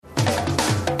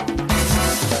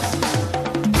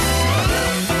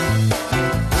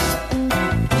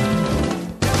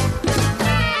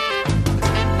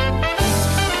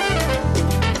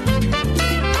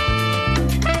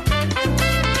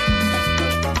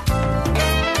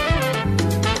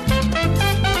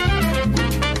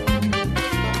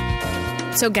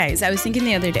So guys, I was thinking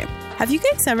the other day, have you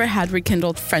guys ever had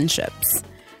rekindled friendships?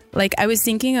 Like I was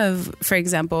thinking of, for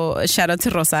example, shout out to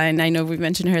Rosa, and I know we've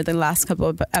mentioned her the last couple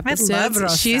of episodes. I love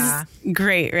Rosa. She's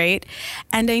great, right?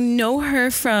 And I know her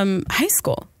from high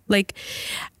school. Like,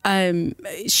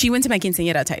 she went to my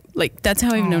quinceañera type. Like, that's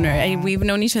how I've known her. We've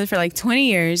known each other for like 20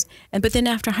 years. But then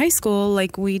after high school,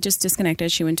 like, we just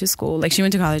disconnected. She went to school. Like, she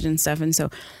went to college and stuff. And so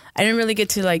I didn't really get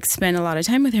to, like, spend a lot of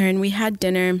time with her. And we had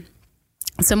dinner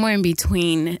somewhere in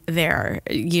between there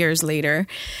years later.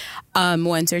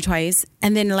 Once or twice,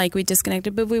 and then like we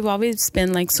disconnected, but we've always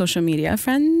been like social media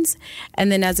friends. And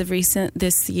then as of recent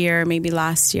this year, maybe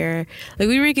last year, like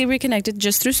we reconnected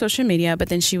just through social media. But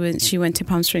then she went to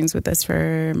Palm Springs with us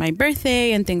for my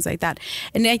birthday and things like that.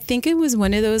 And I think it was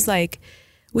one of those like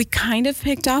we kind of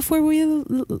picked off where we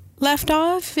left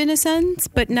off in a sense,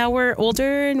 but now we're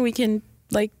older and we can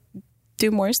like do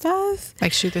more stuff,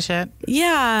 like shoot the shit, together.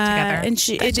 And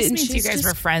it just means you guys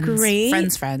were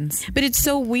friends, friends. But it's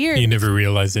so weird. You never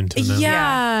realized until now.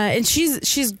 Yeah, and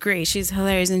she's great. She's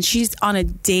hilarious, and she's on a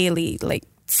daily like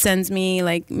sends me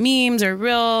like memes or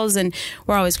reels, and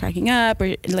we're always cracking up.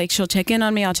 Or like she'll check in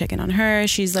on me, I'll check in on her.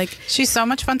 She's so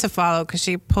much fun to follow because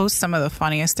she posts some of the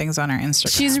funniest things on her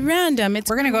Instagram. She's random.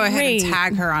 We're gonna go ahead and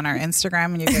tag her on our Instagram,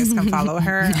 and you guys can follow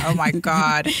her. Oh my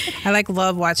god, I like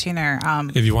love watching her.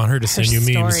 If you want her to send you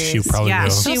memes, she probably will.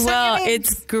 She will.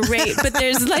 It's great, but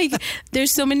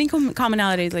there's so many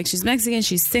commonalities. Like she's Mexican,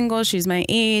 she's single, she's my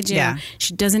age. You know,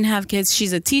 she doesn't have kids.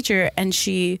 She's a teacher, and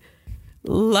she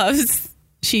loves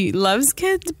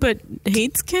kids but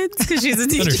hates kids because she's a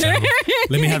teacher.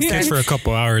 Let me have kids for a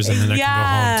couple hours and then I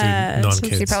can go home to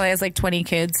non-kids. She probably has like 20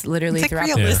 kids literally throughout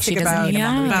the week. She doesn't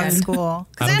about school.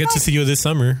 I don't get to see you this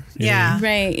summer.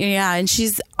 Right. Yeah. And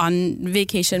she's on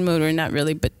vacation mode, or not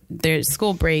really, but there's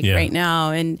school break right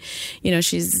now. And, you know,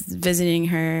 she's visiting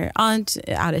her aunt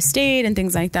out of state and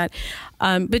things like that.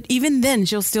 But even then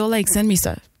she'll still like send me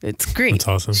stuff. It's great.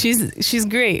 That's awesome. She's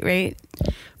great, right?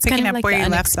 It's picking kind of up like where the you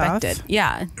left unexpected. off.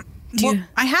 Yeah.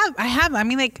 I have. I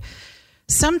mean, like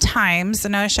sometimes,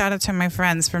 another shout out to my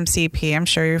friends from CP. I'm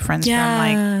sure your friends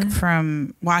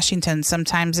from Washington.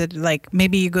 Sometimes it like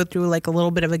maybe you go through like a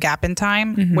little bit of a gap in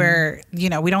time where, you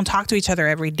know, we don't talk to each other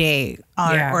every day,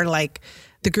 or like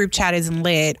the group chat isn't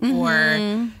lit,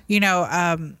 or you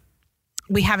know,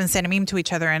 we haven't sent a meme to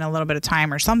each other in a little bit of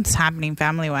time, or something's happening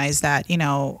family wise that, you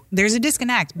know, there's a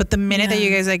disconnect. But the minute that you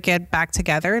guys like get back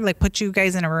together, like put you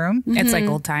guys in a room, it's like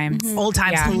old times. Old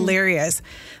times, hilarious.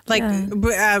 Like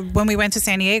when we went to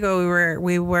San Diego,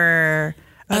 we were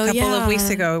a couple of weeks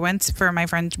ago. We went for my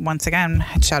friend, once again,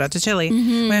 shout out to Chili.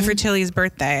 We went for Chili's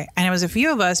birthday, and it was a few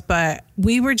of us, but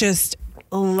we were just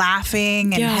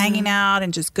laughing and hanging out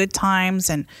and just good times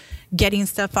and getting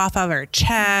stuff off of our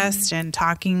chest and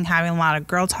talking, having a lot of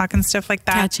girl talk and stuff like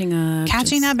that.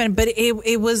 Catching up. But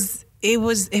it was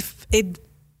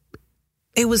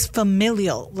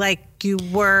familial. Like you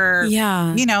were, you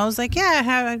know, it was like,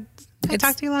 I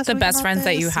talked to you last week. The best friends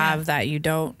that you have that you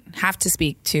don't have to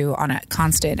speak to on a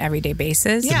constant everyday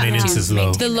basis. The maintenance is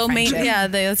low. The low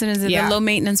maintenance, the low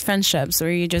maintenance friendships where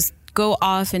you just go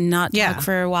off and not talk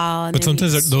for a while. And but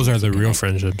sometimes those are the real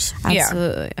friendships.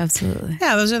 Absolutely.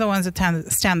 Yeah, those are the ones that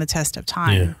stand the test of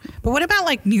time. Yeah. But what about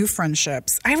like new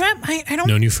friendships? I don't.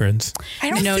 No new friends. I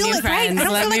don't feel like I don't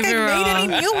feel like I've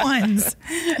made any new ones.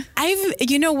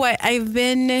 You know what? I've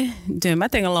been doing my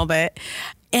thing a little bit,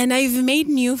 and I've made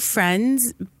new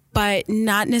friends, but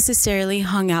not necessarily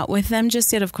hung out with them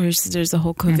just yet. Of course, there's the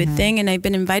whole COVID thing, and I've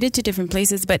been invited to different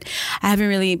places, but I haven't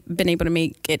really been able to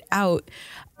make it out.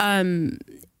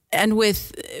 And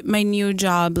with my new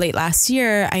job late last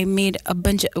year, I made a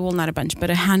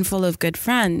handful of good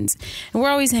friends. And we're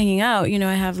always hanging out. You know,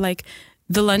 I have like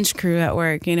the lunch crew at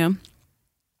work, you know,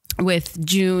 with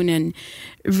June and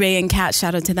Ray and Kat,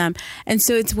 shout out to them. And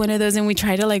so it's one of those, and we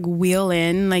try to like wheel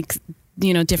in like,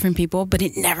 you know, different people, but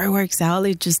it never works out.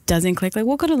 It just doesn't click. Like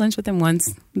we'll go to lunch with them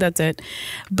once. That's it.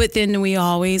 But then we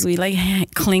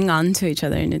like cling on to each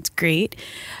other, and it's great.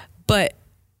 But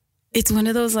it's one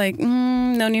of those like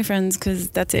no new friends because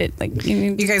that's it. Like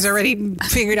you guys already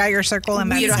figured out your circle, and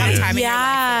you don't have time.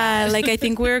 Yeah, like I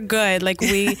think we're good. Like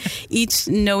we each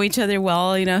know each other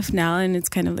well enough now, and it's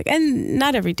kind of like, and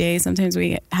not every day. Sometimes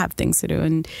we have things to do,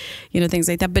 and you know, things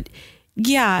like that. But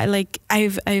yeah, like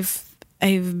I've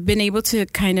been able to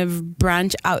kind of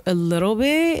branch out a little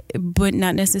bit, but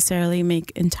not necessarily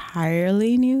make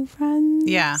entirely new friends.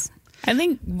 Yeah, I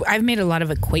think I've made a lot of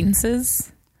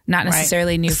acquaintances. Not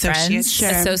necessarily new friends,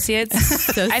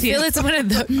 associates. I feel it's one of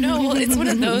those. No, it's one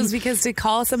of those because to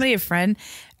call somebody a friend,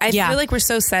 I feel like we're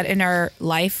so set in our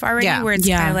life already where it's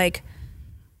kind of like,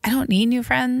 I don't need new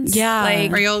friends. Yeah.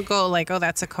 Like, or you'll go like, oh,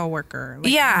 that's a coworker.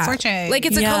 Like, yeah. Unfortunately. Like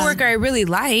it's a coworker I really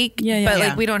like, but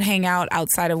like we don't hang out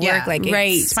outside of work. Yeah. Like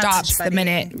it stops the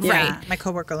minute. Yeah. Right. My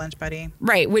coworker lunch buddy.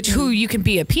 Right. Which who you can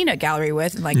be a peanut gallery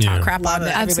with and like talk crap on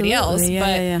everybody else.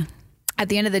 But at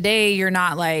the end of the day, you're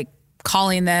not like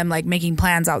calling them, like making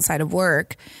plans outside of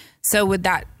work. So would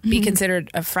that be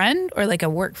considered a friend or like a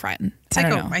work friend?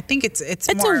 I think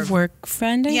it's more a work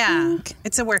friend. I think.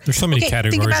 It's a work. There's so many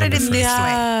categories. Think about it in this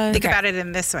way. Think about it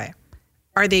in this way.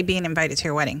 Are they being invited to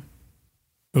your wedding?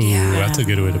 Ooh, that's a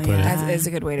good way to put it. That is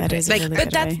a good way to put it. Like,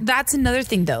 but that's another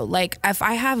thing though. Like if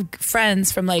I have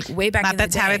friends from like way back in the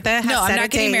day. No, I'm not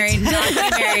getting married. Not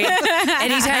getting married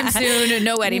anytime soon.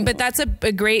 No wedding. But that's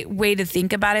a great way to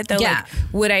think about it though. Yeah.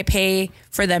 Like would I pay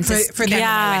for them for them to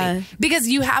my wedding? Because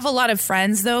you have a lot of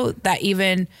friends though that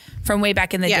even from way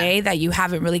back in the day that you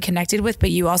haven't really connected with, but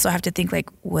you also have to think like,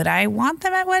 would I want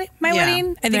them at my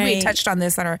wedding? I think we touched on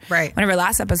this on one of our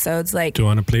last episodes. Like, do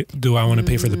I want to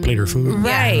pay for the plate or food?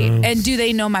 Right. And do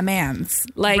they know my mans?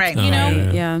 Like, you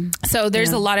know? Yeah. So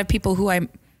there's a lot of people who I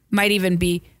might even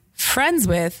be friends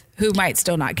with who might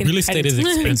still not get real estate is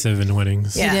expensive in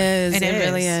weddings. Yeah. It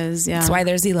really is. Yeah. That's why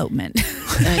there's elopement.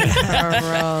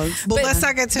 Well, let's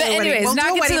not get to the wedding. We'll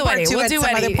not get to the wedding. We'll do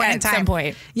wedding at some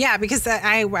point. Yeah, because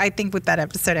I think with that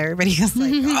episode, everybody was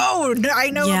like, oh, I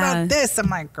know about this. I'm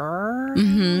like, girl,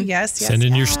 yes. Send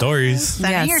in your stories.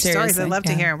 Send in your stories. I'd love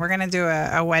to hear. We're going to do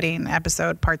a wedding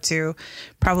episode, part 2,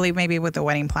 probably maybe with the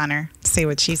wedding planner. See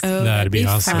what she's. Oh, that'd be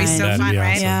awesome. That'd be so fun,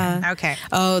 right? Awesome. Yeah. Okay.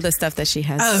 Oh, the stuff that she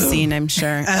has seen, I'm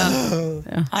sure.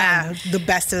 The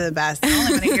best of the best. I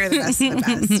only want to hear the best of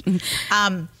the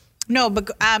best. No,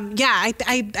 but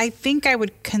I think I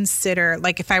would consider,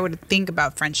 like, if I would think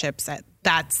about friendships,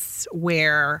 that's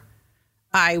where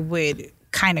I would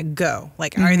kind of go.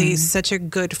 Like, are they such a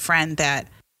good friend that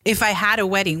if I had a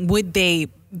wedding, would they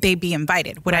be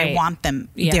invited? Would I want them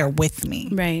there with me?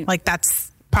 Right. Like, that's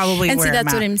probably and where see, that's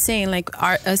I'm what at. I'm saying. Like,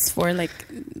 us for like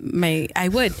I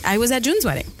was at June's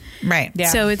wedding. Right. Yeah.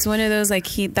 So it's one of those like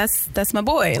that's my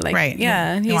boy. Like, right.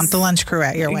 Yeah. You want the lunch crew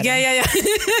at your wedding. Yeah.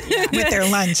 With their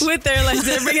lunch. They're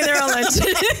bringing their own lunch.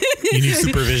 You need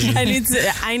supervision. I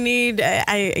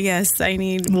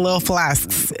need little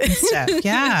flasks and stuff.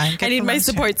 Yeah. I need my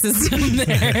support system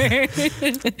there.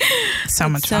 So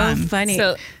much fun. So funny.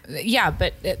 So yeah,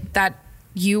 but that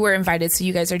you were invited, so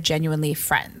you guys are genuinely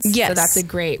friends. Yes. So that's a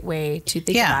great way to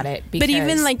think about it. But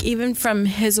even from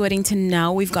his wedding to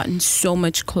now, we've gotten so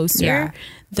much closer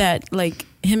that like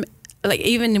him, like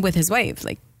even with his wife,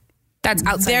 like that's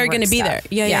outside. They're going to be stuff.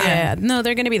 there. Yeah. No,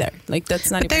 they're going to be there. Like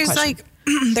that's not. But even there's a question.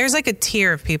 there's like a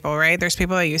tier of people, right? There's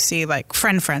people that you see like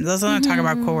friends. Let's not talk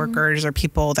about coworkers or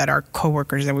people that are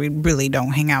coworkers that we really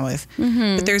don't hang out with.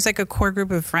 But there's like a core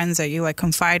group of friends that you like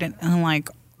confide in like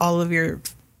all of your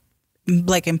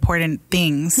like important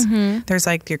things. There's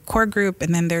like your core group,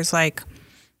 and then there's like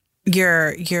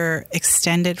your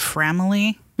extended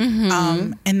family.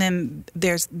 And then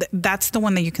there's that's the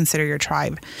one that you consider your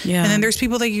tribe. And then there's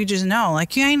people that you just know.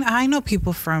 Like I know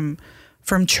people from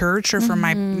church or from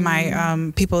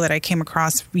my people that I came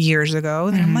across years ago.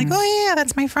 And I'm like, oh yeah,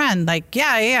 that's my friend. Like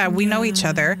we know each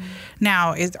other.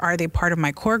 Now are they part of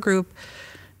my core group?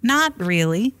 Not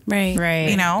really. Right.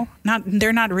 You know,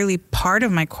 they're not really part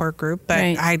of my core group, but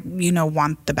I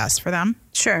want the best for them.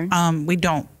 Sure. We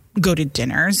don't go to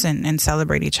dinners and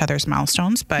celebrate each other's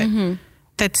milestones, but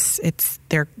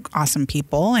they're awesome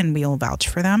people and we'll vouch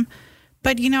for them.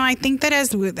 But I think that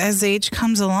as age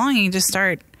comes along, you just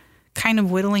start kind of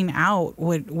whittling out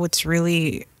what's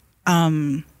really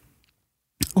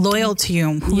loyal to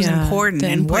you, who's important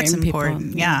and what's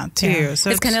important. Too. So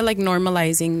it's kind of like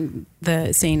normalizing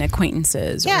the saying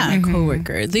acquaintances or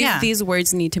coworker. These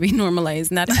words need to be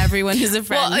normalized. Not everyone is a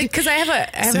friend. Well, because I have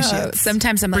a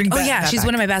sometimes I'm like, she's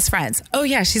one of my best friends. Oh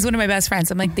yeah, she's one of my best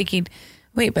friends. I'm like thinking,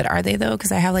 wait, but are they though?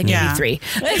 Because I have like maybe 3.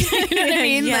 Like, you know what I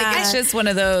mean? Like it's just one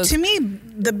of those. To me,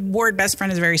 the word best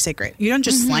friend is very sacred. You don't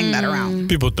just slang that around.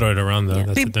 People throw it around though.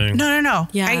 That's the thing. No.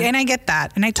 Yeah. And I get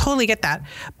that. And I totally get that.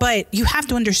 But you have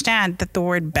to understand that the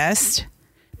word best,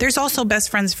 there's also best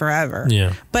friends forever.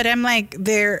 Yeah. But I'm like,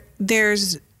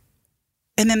 there's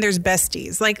and then there's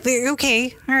besties. Like,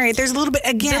 okay, all right. There's a little bit,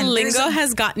 again. The lingo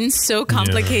has gotten so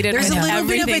complicated. There's a little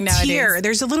bit of a nowadays. tier.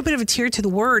 There's a little bit of a tier to the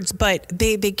words, but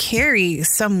they carry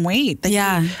some weight. Like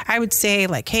I would say,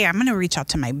 like, hey, I'm going to reach out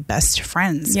to my best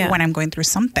friends when I'm going through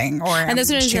something. And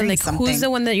that's what I'm saying. Like, who's the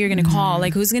one that you're going to call?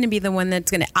 Like, who's going to be the one that's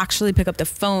going to actually pick up the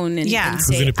phone and say, who's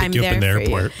going to pick you up in the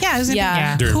airport?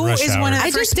 Who is one of the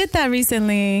I just did that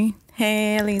recently.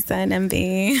 hey, Lisa and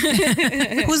MB.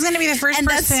 Who's going to be the first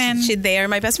person? They are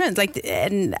my best friends. Like,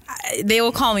 and they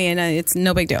will call me, and it's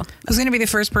no big deal. Who's going to be the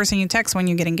first person you text when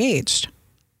you get engaged?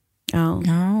 Oh.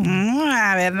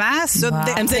 So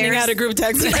I'm sending out a group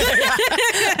text. In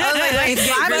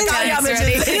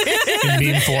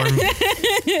meme form.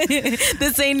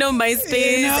 This ain't no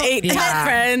MySpace. 8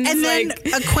 friends. And then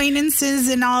acquaintances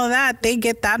and all of that, they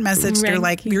get that message through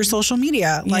like your social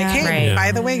media. Like, hey,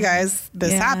 by the way, guys,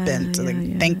 this happened.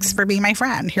 Thanks for being my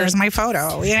friend. Here's my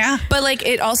photo. Yeah. But like,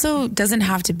 it also doesn't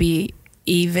have to be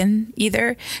even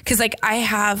either, because like I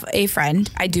have a friend,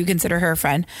 I do consider her a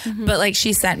friend, but like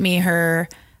she sent me her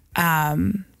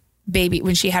baby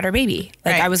when she had her baby.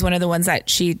 Like I was one of the ones that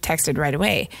she texted right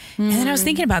away. And then I was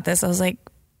thinking about this, I was like,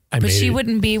 but she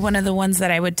wouldn't be one of the ones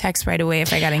that I would text right away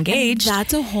if I got engaged. And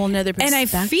that's a whole nother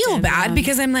perspective. And I feel bad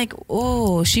because I'm like,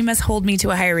 oh, she must hold me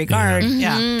to a higher regard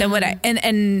than what I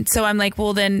and so I'm like,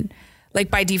 well then,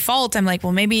 like by default I'm like,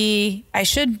 well maybe I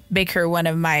should make her one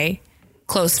of my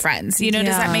close friends, you know.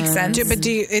 Does that make sense? But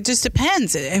it just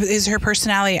depends. Is her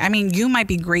personality, I mean, you might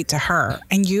be great to her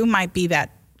and you might be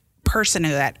that person or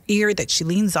that ear that she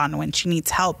leans on when she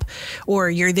needs help, or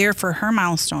you're there for her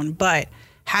milestone, but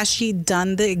has she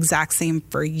done the exact same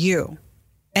for you?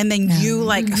 And then you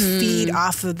like feed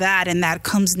off of that and that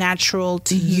comes natural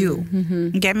to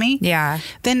you. Get me? Yeah.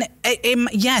 Then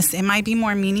it might be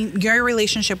more your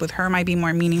relationship with her might be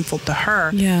more meaningful to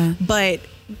her. Yeah. But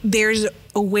there's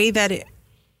a way that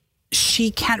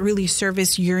she can't really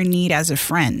service your need as a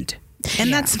friend.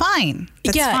 And that's fine.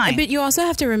 That's fine. But you also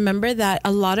have to remember that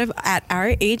at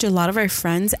our age, a lot of our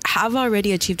friends have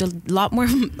already achieved a lot more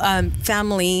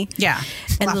family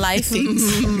and life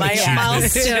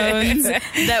milestones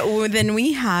than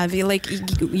we have. Like,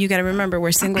 you got to remember,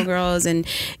 we're single girls and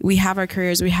we have our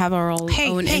careers, we have our own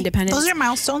independence. Those are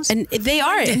milestones. And they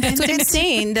are. That's what I'm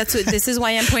saying. This is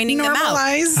why I'm pointing them out.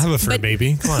 I have a fur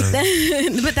baby. Come on.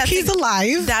 But he's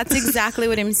alive. That's exactly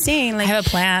what I'm saying. Like, I have a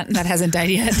plant that hasn't died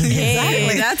yet.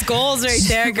 Exactly. That's goals right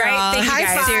there, girl. Right, thank you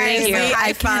guys. Seriously,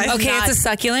 high five. Okay, it's a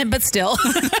succulent, but still.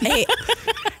 Hey,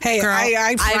 girl,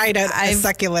 I fried a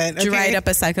succulent. Okay? Dried up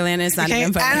a succulent. It's not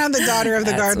even funny. And I'm the daughter of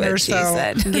the gardener, she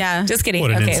said. Yeah. Just kidding.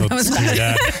 What an Okay, insult that was to bad.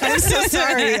 that. I'm so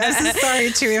sorry. I'm so sorry,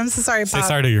 Chewy. I'm so sorry, Pop. Say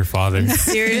sorry to your father.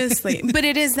 Seriously. But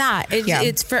it is that.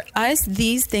 It's for us,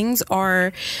 these things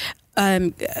are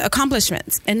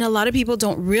accomplishments, and a lot of people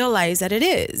don't realize that it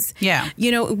is.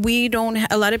 You know, we don't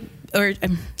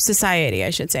society,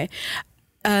 I should say,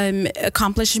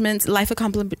 life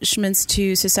accomplishments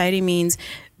to society means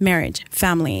marriage,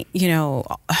 family, you know,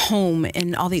 home,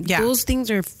 and all those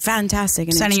things are fantastic.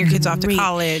 And sending your kids off to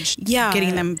college,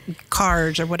 getting them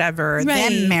cars or whatever,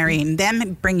 them marrying,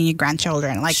 them bringing you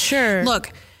grandchildren. Like,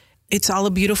 look, it's all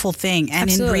a beautiful thing. And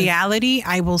in reality,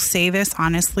 I will say this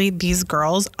honestly, these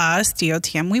girls, us,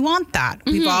 DOTM, we want that.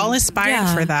 We've all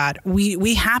aspired for that.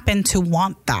 We happen to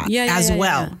want that as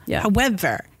well.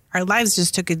 However, our lives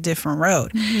just took a different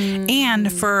road.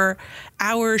 And for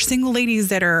our single ladies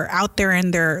that are out there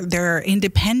and they're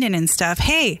independent and stuff,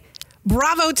 hey,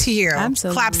 bravo to you.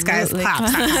 Absolutely. Claps, guys.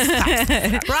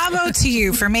 Claps. Bravo to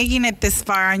you for making it this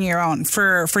far on your own,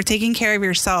 for taking care of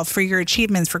yourself, for your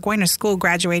achievements, for going to school,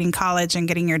 graduating college and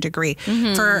getting your degree,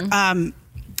 for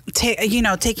taking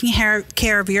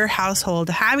care of your household,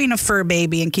 having a fur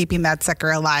baby and keeping that sucker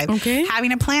alive,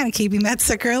 having a plan and keeping that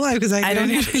sucker alive, because I don't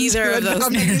have either of those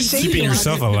things. Keeping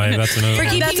yourself alive, that's another one.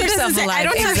 Keeping yourself alive. I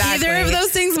don't have either of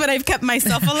those things, but I've kept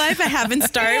myself alive. I haven't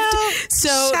starved. So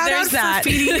shout there's out that. for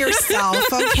feeding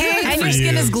yourself, okay? And your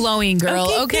skin is glowing,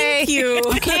 girl. Okay. Thank you.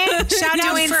 Okay. Shout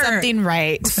out doing something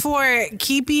right. for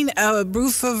keeping a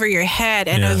roof over your head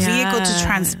and a vehicle to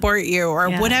transport you, or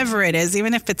whatever it is,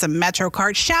 even if it's a Metro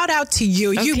card. Shout out to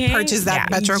you. You purchased that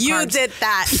Metro card. You did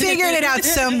that. Figured it out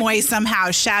some way,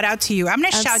 somehow. Shout out to you. I'm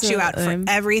going to shout you out for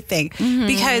everything,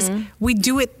 because we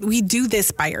do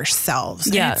this by ourselves.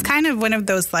 And it's kind of one of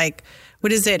those, like,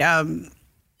 what is it?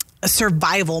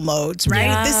 Survival modes,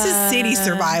 right? This is city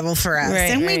survival for us,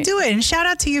 and we do it. And shout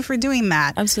out to you for doing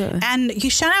that. Absolutely. And you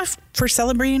shout out for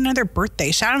celebrating another birthday.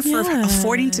 Shout out for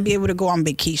affording to be able to go on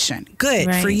vacation.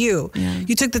 Good for you.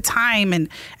 You took the time and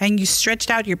you stretched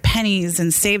out your pennies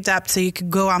and saved up so you could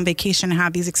go on vacation and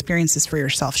have these experiences for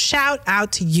yourself. Shout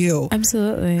out to you.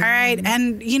 Absolutely. All right.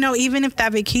 And even if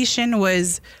that vacation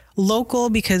was local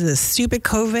because of stupid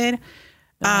COVID,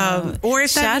 or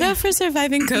shout out for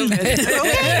surviving COVID.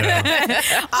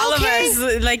 All of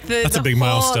us, like that's a big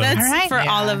milestone. That's for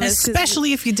all of us,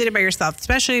 especially if you did it by yourself.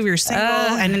 Especially if you're single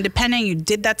and independent, you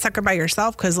did that sucker by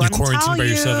yourself. Because let me tell you, quarantined by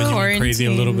yourself and you went crazy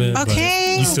a little bit.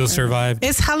 Okay, but you still survived.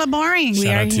 It's hella boring. We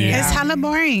are here. It's hella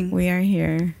boring. We are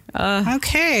here.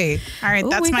 Okay. All right.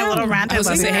 That's my little rant. I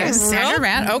love it. Sandra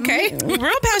rant. Okay.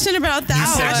 Real passionate about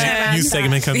that. New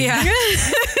segment coming. Yeah.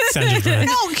 Sandra's rant.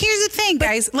 No, here's the thing,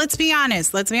 guys. Let's be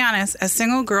honest. As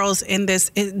single girls in this,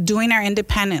 doing our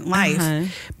independent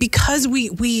life, because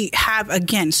we have,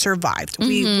 again, survived.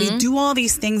 We do all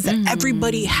these things that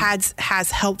everybody has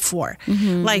help for.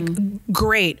 Like,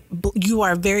 great. You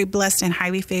are very blessed and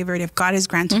highly favored if God has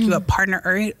granted you a partner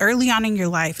early on in your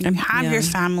life, and you have your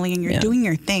family and you're doing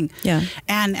your thing. Yeah.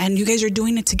 And you guys are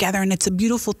doing it together, and it's a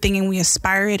beautiful thing, and we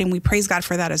aspire it, and we praise God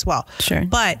for that as well. Sure.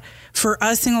 But for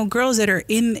us single girls that are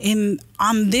in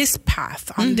on this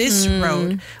path, on this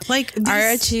road, like our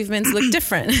achievements look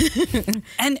different.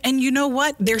 and you know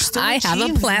what? There's still I have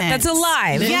a plant that's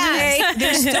alive. Yes,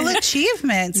 there's still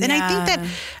achievements. And I think that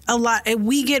a lot,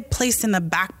 we get placed in the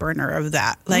back burner of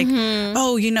that. Like,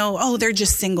 they're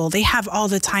just single. They have all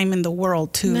the time in the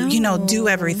world to, do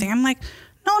everything. I'm like,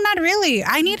 no, not really.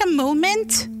 I need a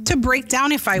moment to break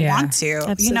down if I want to,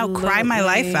 Absolutely. Cry my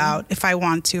life out if I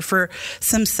want to, for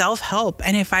some self-help.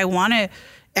 And if I want to,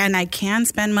 and I can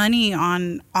spend money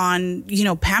on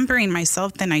pampering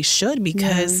myself, then I should,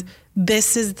 because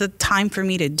this is the time for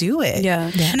me to do it.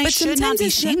 Yeah. And I should not be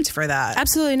shamed for that.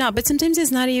 Absolutely not. But sometimes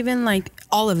it's not even like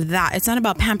all of that. It's not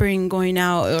about pampering, going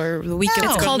out, or the weekend.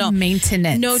 It's called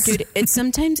maintenance. No, dude.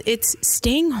 Sometimes it's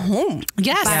staying home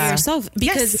by yourself,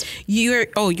 because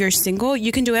you're single.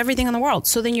 You can do everything in the world.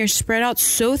 So then you're spread out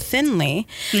so thinly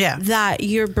that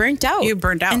you're burnt out. You're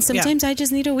burnt out. And sometimes I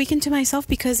just need a weekend to myself,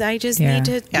 because I just need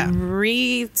to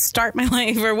restart my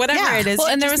life or whatever it is. Well,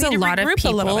 and there was a lot of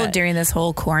people during this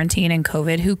whole quarantine and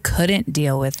COVID who couldn't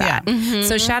deal with that.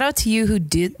 So shout out to you who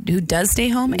does stay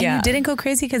home, and you didn't go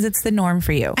crazy, because it's the norm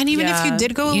for you. And even if you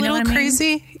did go a little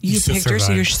crazy, you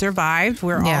survived.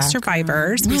 We're all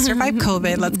survivors. We survived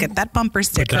COVID. Let's get that bumper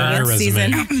sticker this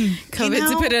season.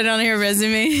 COVID to put it on your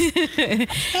resume.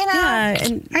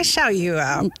 And I shout you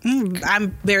out.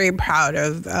 I'm very proud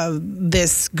of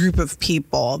this group of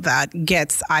people that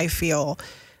gets, I feel,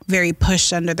 very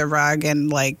pushed under the rug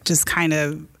and like just kind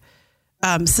of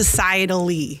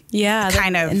societally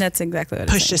and that's exactly what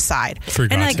pushed aside.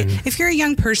 Forgotten. And like, if you're a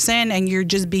young person and you're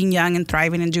just being young and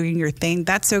thriving and doing your thing,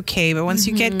 that's okay. But once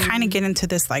you get into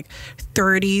this like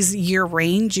 30s year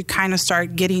range, you kind of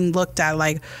start getting looked at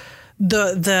like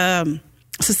the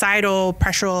societal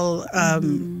pressure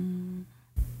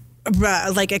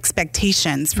like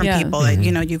expectations from people that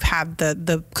you've had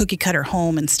the cookie cutter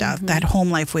home and stuff, that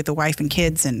home life with a wife and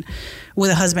kids, and with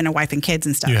a husband and wife and kids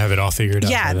and stuff. You have it all figured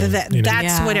out. Yeah,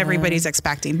 that's what everybody's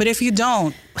expecting. But if you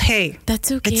don't, hey,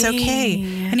 that's okay. It's okay.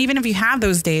 And even if you have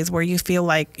those days where you feel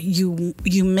like you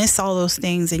miss all those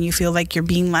things and you feel like you're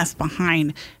being left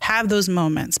behind, have those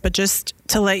moments. But just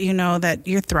to let you know that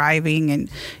you're thriving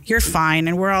and you're fine,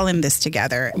 and we're all in this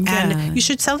together. And you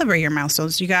should celebrate your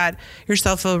milestones. You got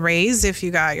yourself a raise. If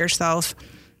you got yourself,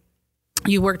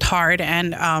 you worked hard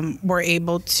and were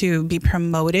able to be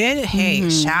promoted. Hey,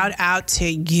 shout out to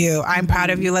you. I'm proud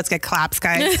of you. Let's get claps,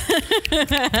 guys. Too bad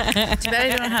I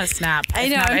don't know how to snap. I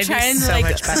know. I'm trying to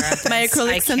much better at this. My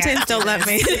acrylics sometimes don't let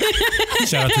me.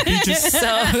 Shout out to Peaches.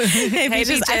 Hey,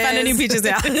 Peaches. I found a new Peaches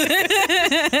out.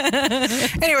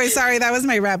 Anyway, sorry, that was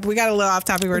my rep. We got a little off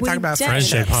topic. We were talking about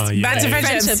friendship. Back to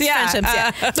friendships.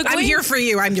 Look, I'm here for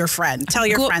you. I'm your friend. Tell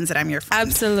your friends that I'm your friend.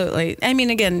 Absolutely. I mean,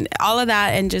 again, all of that,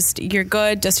 and just you're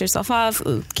good, dust yourself off,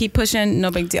 keep pushing, no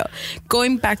big deal.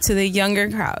 Going back to the younger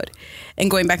crowd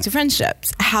and going back to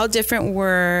friendships, how different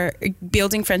were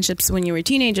building friendships when you were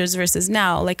teenagers versus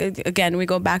now? Like, again, we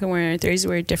go back and we're in our 30s,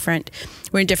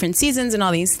 we're in different seasons and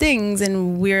all these things,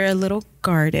 and we're a little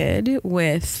guarded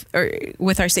with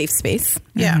our safe space.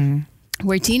 Yeah.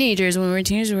 We're teenagers. When we were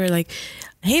teenagers, we were like,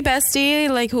 hey, bestie,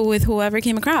 like with whoever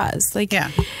came across. Like,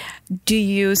 do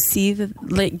you see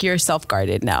yourself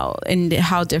guarded now, and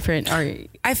how different are you?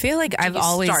 I feel like I've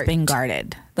always been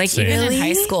guarded. Like Same. even in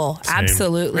high school. Same.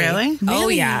 Absolutely. Really? Oh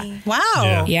yeah.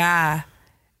 Wow. Yeah.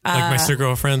 Like my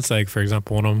circle of friends, like for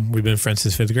example, one of them, we've been friends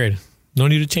since 5th grade. No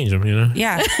need to change them, you know?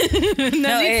 Yeah.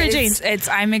 no need for change.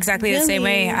 I'm exactly the same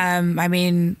way. I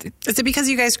mean, is it because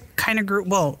you guys kind of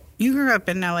you grew up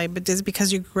in LA, but is it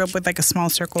because you grew up with like a small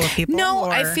circle of people? No,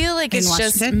 I feel like it's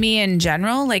just me in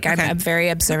general. Like I'm a very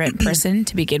observant person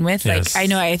to begin with. Yes. Like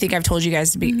I think I've told you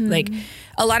guys to be like,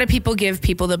 a lot of people give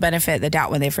people the benefit of the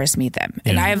doubt when they first meet them.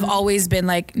 And I've always been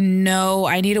like, no,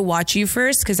 I need to watch you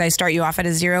first, because I start you off at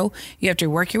a 0. You have to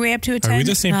work your way up to a 10. Are we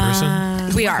the same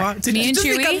person? We are. Me and Chewy. Me and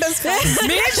Chewy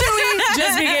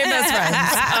just became best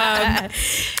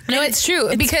friends. No, it's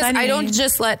true. Because I don't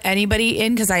just let anybody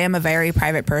in, because I am a very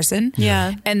private person. person.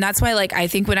 Yeah. And that's why, like, I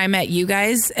think when I met you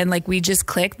guys and like we just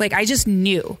clicked, like I just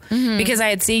knew because I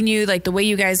had seen you, like the way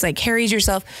you guys like carried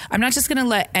yourself. I'm not just going to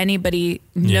let anybody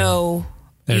know,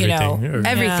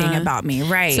 everything about me.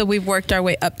 Right. So we've worked our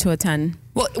way up to a 10.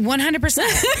 Well, 100%.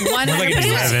 100%. Like an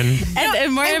 11.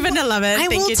 And more of an 11. I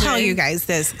will tell you guys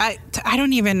this. I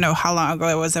don't even know how long ago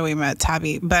it was that we met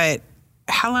Tabby, but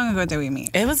how long ago did we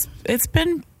meet? It's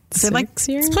been like 6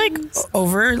 years? It's like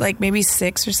over like maybe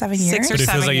 6 or 7 years. 6 or But it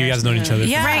 7 feels like you years. guys known each other.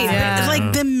 Yeah. Right. Yeah.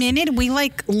 Like the minute we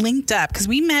like linked up, because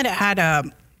we met at a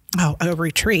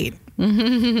retreat. We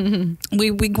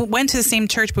went to the same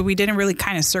church, but we didn't really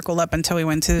kind of circle up until we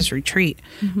went to this retreat.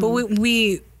 But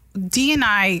D and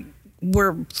I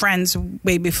were friends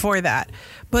way before that.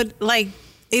 But like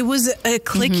it was a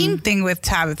clicking thing with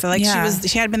Tabitha. Like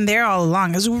she had been there all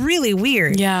along. It was really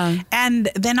weird. Yeah. And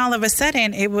then all of a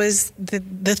sudden it was the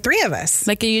three of us.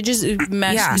 Like you just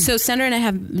meshed. Yeah. So Sandra and I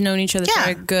have known each other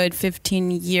for a good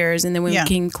 15 years. And then we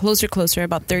came closer,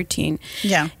 about 13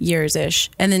 years-ish.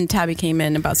 And then Tabby came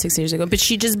in about 6 years ago. But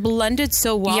she just blended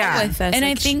so well with us. And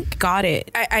like, I think got it.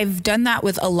 I've done that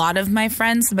with a lot of my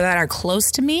friends that are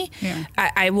close to me. Yeah.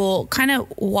 I will kind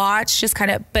of watch,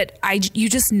 but you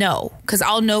just know, because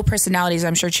I'll know personalities.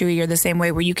 I'm sure, Chewy, you're the same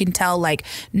way, where you can tell, like,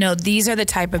 no, these are the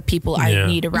type of people I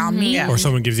need around me. Yeah. Or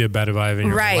someone gives you a bad vibe and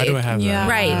you're like, why do I have that?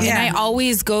 Right. Yeah. And I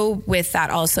always go with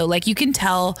that also. Like, you can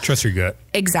tell. Trust your gut.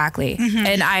 Exactly.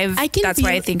 And that's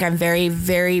why I think I'm very,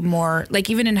 very more,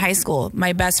 like, even in high school,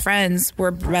 my best friends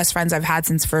were best friends I've had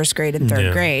since first grade and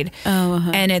third grade.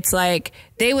 And it's like,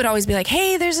 they would always be like,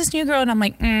 hey, there's this new girl. And I'm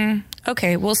like,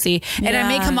 okay, we'll see. And I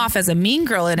may come off as a mean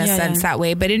girl in a sense that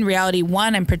way. But in reality,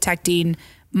 one, I'm protecting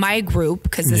my group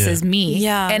because this is me.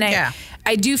 Yeah. And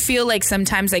I do feel like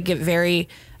sometimes I get very,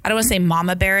 I don't want to say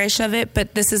mama bearish of it,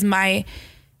 but this is my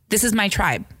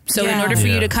tribe. So in order for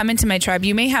you to come into my tribe,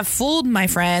 you may have fooled my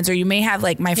friends, or you may have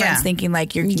like my friends thinking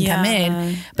like you can come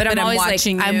in, but I'm always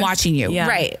watching like, I'm watching you. Yeah.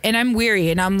 Right. And I'm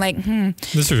weary and I'm like,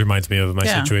 This reminds me of my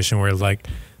situation where like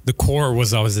the core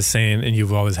was always the same and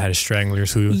you've always had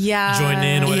stragglers who joined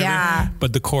in or whatever. Yeah.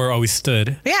 But the core always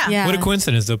stood. Yeah. What a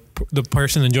coincidence. The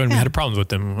person that joined me had problems with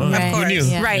them. Well, Of course. Who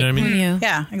knew? Right. You know what I mean? Who knew?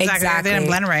 Yeah, exactly. They didn't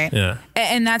blend right. Yeah.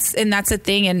 and that's a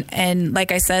thing. And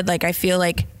like I said, like, I feel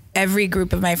like every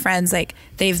group of my friends, like,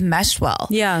 they've meshed well.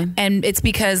 Yeah. And it's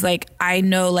because like I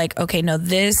know, like, okay, no,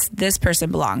 this person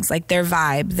belongs, like their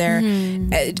vibe,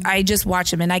 I just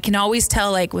watch them and I can always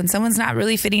tell, like, when someone's not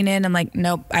really fitting in. I'm like,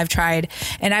 nope, I've tried,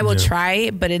 and I will try,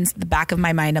 but in the back of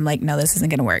my mind I'm like, no, this isn't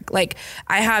gonna work. Like,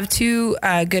 I have two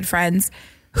good friends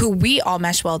who we all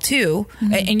mesh well too,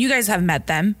 and you guys have met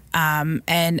them,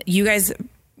 and you guys,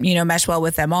 mesh well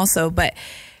with them also, but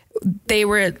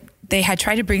they had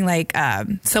tried to bring like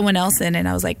someone else in, and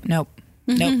I was like, nope,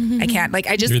 I can't. Like,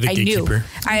 I knew.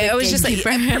 I was just like,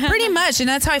 pretty much. And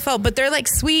that's how I felt. But they're like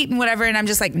sweet and whatever. And I'm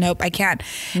just like, nope, I can't.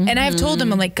 And I've told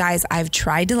them, I'm like, guys, I've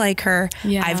tried to like her.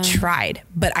 Yeah. I've tried,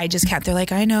 but I just can't. They're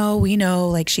like, I know, we know,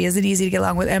 like, she isn't easy to get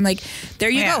along with. And I'm like, there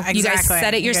you go. Exactly. You guys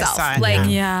said it You guys yourself. saw it. Like,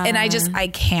 Yeah. and I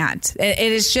can't.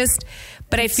 It is just,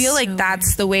 but I feel like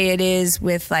that's the way it is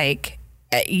with like,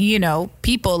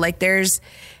 people. Like,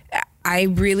 I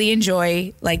really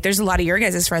enjoy, like, there's a lot of your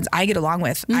guys' friends I get along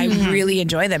with. I really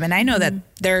enjoy them. And I know that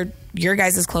they're your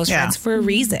guys' close friends for a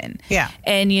reason. Yeah.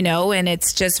 And, and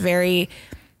it's just very,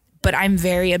 but I'm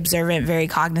very observant, very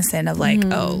cognizant of like,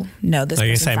 oh, no, this I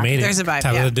guess person's I not made it. There's a vibe,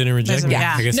 Tabitha didn't reject me.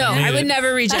 Yeah. I guess No, made I would it.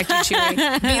 never reject you,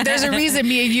 Chewy. There's a reason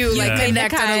me and you like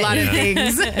connect on a lot of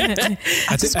things.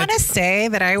 I just want to say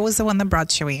that I was the one that brought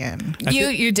Chewy in.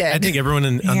 You did. I think everyone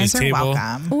on this guys are table,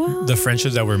 welcome. the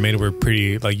friendships that were made were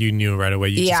pretty, like, you knew right away.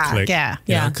 You just clicked. Yeah.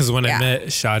 Yeah. Because when I met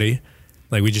Shadi,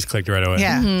 like, we just clicked right away.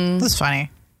 Yeah. It was funny.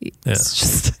 Yeah.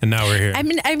 And now we're here. I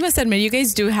mean, I must admit, you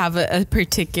guys do have a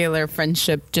particular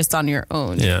friendship just on your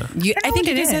own. Yeah. I think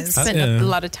it you guys have is. spent a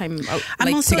lot of time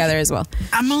together as well.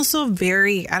 I'm also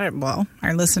very,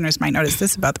 our listeners might notice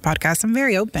this about the podcast. I'm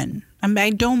very open.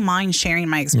 I don't mind sharing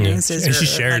my experiences. And she or,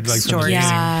 shared like some stories.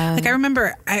 Yeah. Like, I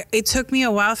remember it took me a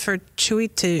while for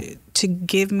Chewy to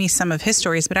give me some of his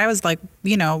stories, but I was like,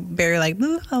 very like,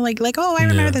 oh, I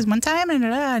remember this one time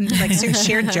and like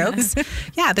shared jokes.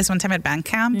 Yeah, this one time at band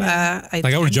camp. I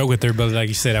would joke with her, but like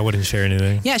you said, I wouldn't share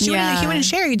anything. Yeah, he wouldn't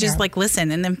share. He just like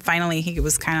listen, and then finally he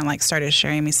was kind of like started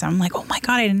sharing me some. I'm like, oh my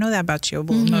god, I didn't know that about you.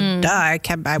 Well, no, duh.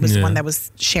 I was the one that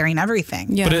was sharing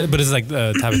everything. Yeah. But it's like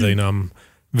Tabitha, I'm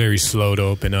very slow to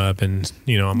open up, and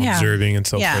I'm observing and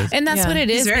so forth. And that's what it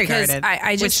is, He's very because guarded.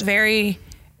 I just very,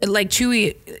 like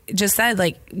Chewy just said,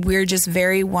 like, we're just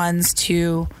very ones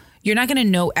to, you're not going to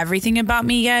know everything about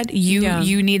me yet.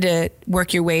 You need to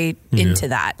work your way into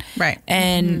that. Right.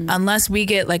 And unless we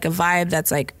get like a vibe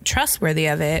that's like trustworthy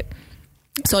of it,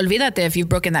 so olvídate if you've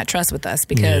broken that trust with us,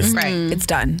 because it's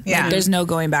done. Yeah. Like, there's no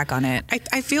going back on it.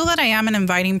 I feel that I am an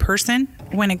inviting person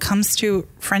when it comes to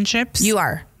friendships. You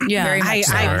are. Yeah. Very much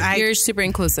so. You're super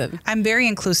inclusive. I'm very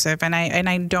inclusive, and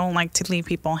I don't like to leave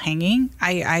people hanging.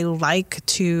 I like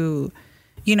to,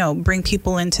 bring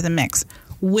people into the mix.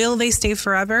 Will they stay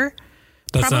forever?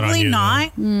 That's probably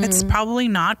not. It's probably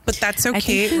not, but that's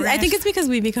okay. I think it's because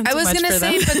we become too much for them. I was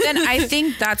going to say, but then I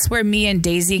think that's where me and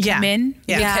Daisy come in,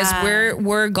 because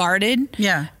we're guarded.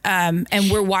 Yeah. And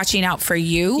we're watching out for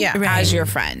you as your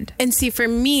friend. And see, for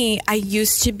me, I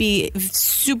used to be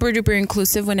super duper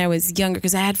inclusive when I was younger,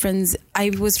 because I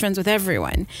was friends with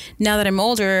everyone. Now that I'm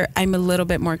older, I'm a little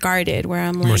bit more guarded, where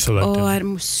I'm like,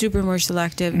 I'm super more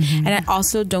selective. And I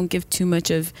also don't give too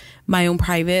much of my own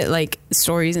private like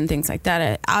stories and things like that.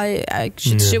 I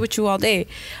should shit with you all day.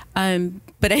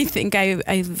 But I think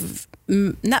I've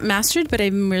not mastered, but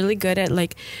I'm really good at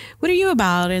like, what are you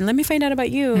about? And let me find out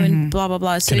about you and blah, blah,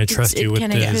 blah. So can I trust you with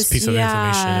this piece of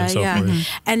information and so forth?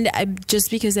 And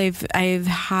just because I've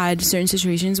had certain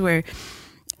situations where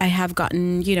I have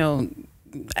gotten,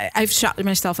 I've shot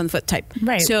myself in the foot type.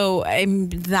 Right. So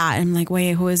I'm like,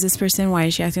 wait, who is this person? Why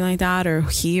is she acting like that? Or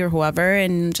he or whoever.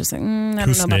 And just like, I don't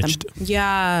know about them.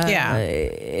 Yeah. Yeah.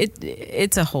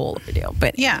 It's a whole ordeal.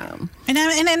 But yeah.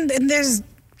 And there's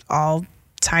all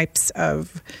types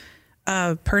of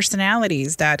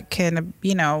personalities that can,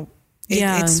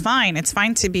 it's fine. It's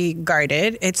fine to be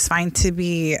guarded. It's fine to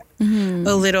be a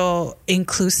little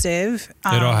inclusive.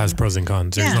 It all has pros and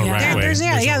cons. There's no right way.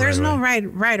 There's no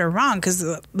right or wrong, because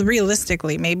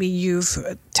realistically, maybe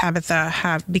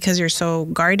Tabitha, because you're so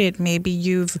guarded, maybe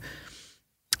you've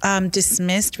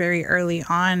dismissed very early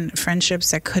on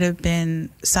friendships that could have been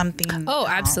something. Oh,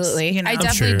 absolutely. Else, I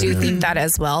definitely do think that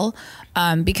as well,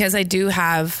 because I do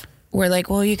have. We're like,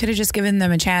 well, you could have just given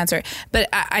them a chance, but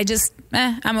I just,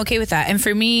 I'm okay with that. And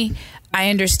for me,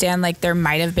 I understand like there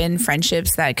might have been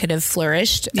friendships that could have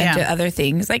flourished into other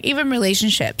things, like even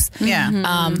relationships.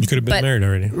 Yeah. You could have been married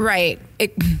already. Right.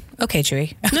 Okay,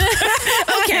 Chewy.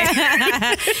 Okay.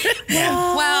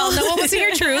 Well, no one will see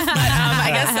your truth, but I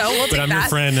guess so. We'll take that. But I'm your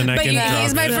friend, and I can.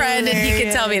 He's my friend, and he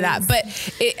can tell me that. But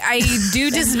I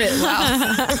do dismiss.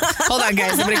 Wow. Hold on,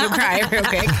 guys. I'm gonna go cry real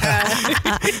quick.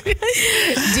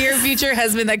 Dear future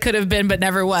husband that could have been but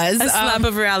never was. A slap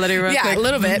of reality, real quick. Yeah, a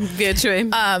little bit. Good,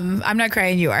 Chewy. I'm not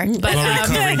crying. You are. But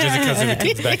covering just because it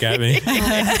keeps back at me.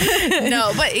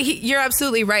 No, but you're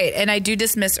absolutely right, and I do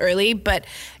dismiss early, but.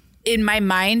 In my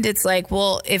mind, it's like,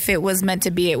 well, if it was meant to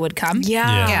be, it would come.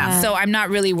 Yeah. So I'm not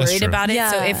really worried about it.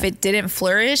 Yeah. So if it didn't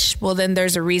flourish, well, then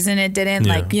there's a reason it didn't.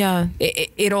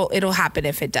 It'll happen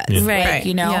if it does. Yeah. Right.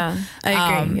 Yeah,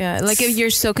 I agree. Like if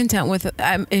you're so content with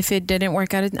if it didn't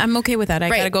work out, I'm okay with that. I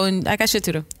gotta go and I got shit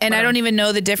to do. And I don't even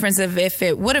know the difference of if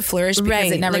it would have flourished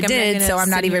because it never did. So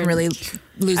I'm not even really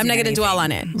losing. I'm not going to dwell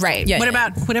on it. Right. Yeah. What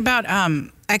about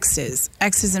exes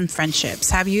and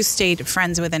friendships? Have you stayed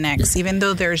friends with an ex, even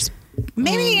though there's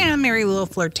maybe a very little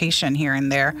flirtation here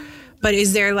and there, but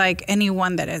is there like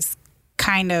anyone that has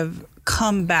kind of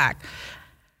come back?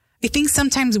 I think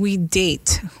sometimes we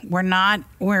date.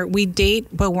 We date,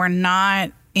 but we're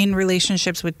not in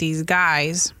relationships with these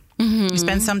guys. We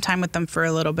spend some time with them for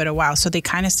a little bit of while, so they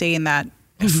kind of stay in that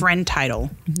friend title,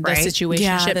 right? The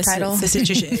situationship title. The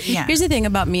situation. Yeah. Here's the thing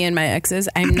about me and my exes.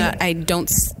 I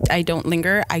don't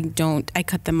linger. I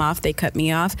cut them off. They cut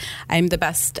me off. I'm the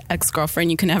best ex-girlfriend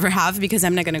you can ever have, because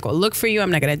I'm not going to go look for you. I'm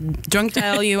not going to drunk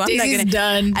dial you. I'm not going to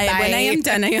done. When I am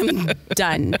done, I am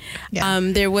done. Yeah.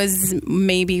 There was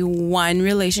maybe one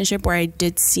relationship where I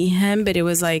did see him, but it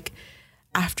was like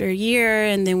after a year,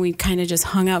 and then we kind of just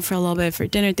hung out for a little bit for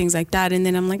dinner, things like that. And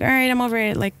then I'm like, all right, I'm over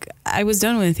it. Like, I was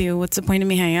done with you. What's the point of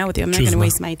me hanging out with you? I'm not going to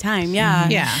waste my time. Yeah.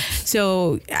 Yeah.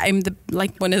 So I'm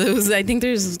one of those, I think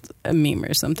there's a meme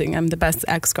or something. I'm the best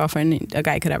ex-girlfriend a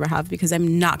guy could ever have, because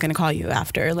I'm not going to call you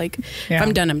after. Like, if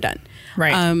I'm done, I'm done.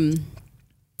 Right.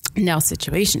 Now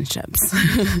situationships.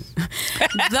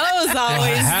 Those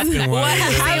always. What happened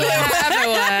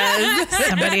was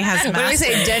Somebody has. What do we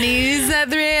say? Denny's at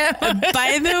 3 a.m.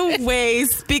 By the way,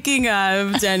 speaking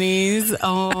of Denny's,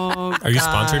 are you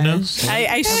sponsored now?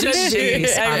 I should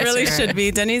be. I really should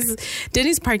be.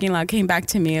 Denny's parking lot came back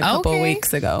to me a couple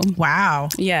weeks ago. Wow.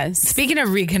 Yes. Speaking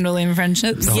of rekindling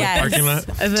friendships, The whole parking lot?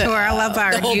 To our love,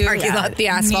 our the whole parking lot, the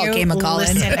asphalt came a calling.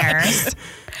 Listeners,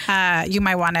 you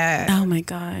might want to. Oh my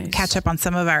gosh. Catch up on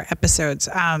some of our episodes.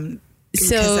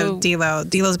 because of D'Lo.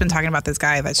 D'Lo's been talking about this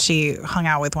guy that she hung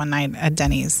out with one night at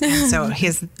Denny's. And so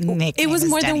his nickname It was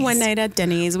more Denny's. than one night at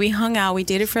Denny's. We hung out. We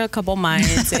dated for a couple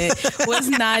months. It was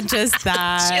not just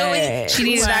that. She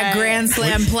needed that Grand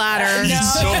Slam platter.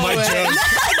 So much.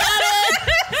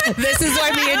 This is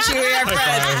why me and Chewy are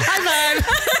friends. High five.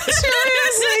 Chewy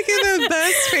is making the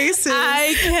best faces.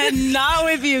 I cannot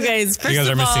with you guys. You guys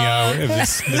are missing out. If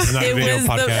this is not a video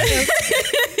podcast.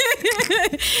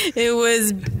 It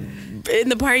was in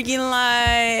the parking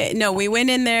lot. No, we went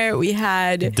in there. We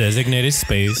had designated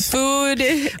space, food.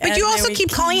 But you also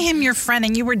keep calling him your friend,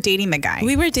 and you were dating the guy.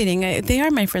 We were dating. They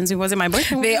are my friends. He wasn't my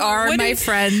boyfriend. They are my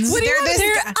friends. They're my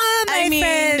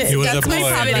friends. He was That's a my boy.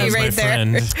 comedy That was right my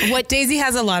there. friend. What Daisy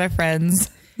has a lot of friends.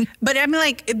 But I mean,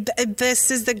 like, this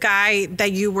is the guy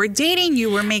that you were dating. You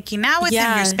were making out with him.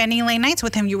 Yeah. You're spending late nights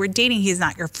with him. You were dating. He's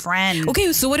not your friend.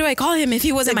 Okay, so what do I call him if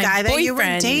he wasn't The my guy boyfriend? that you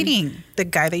were dating. The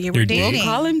guy that you were You're dating. dating.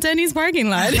 Call him Denny's parking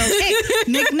lot. Okay.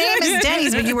 Nickname is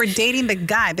Denny's, but you were dating the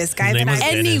guy. This guy His that name was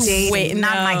I Dennis. dated,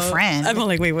 not my no. friend. I'm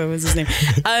like, wait, what was his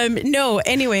name? No,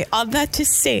 anyway, all that to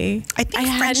say, I think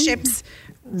friendships,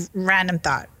 random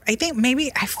thought. I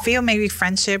feel maybe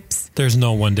friendships. There's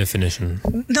no one definition.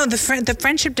 No, the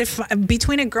friendship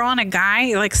between a girl and a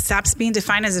guy like stops being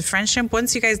defined as a friendship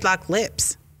once you guys lock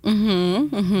lips.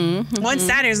 Once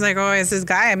that is like, oh, it's this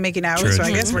guy I'm making out with, so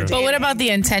I guess we're dating. But what about the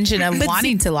intention of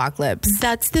wanting to lock lips?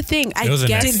 That's the thing. I was an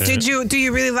get accident. do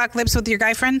you really lock lips with your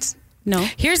guy friends? No.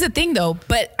 Here's the thing, though.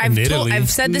 But I've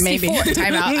said this Maybe. before.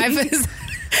 Time out.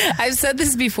 I've said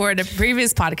this before in a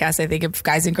previous podcast. I think if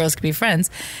guys and girls could be friends,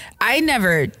 I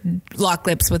never lock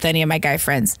lips with any of my guy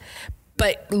friends.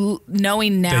 But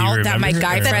knowing now that my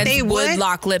guy friends They would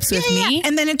lock lips with me,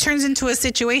 and then it turns into a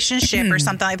situationship or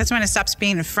something like that's when it stops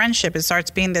being a friendship. It starts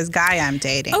being this guy I'm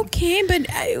dating. Okay, but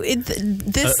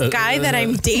this guy that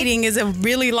I'm dating is a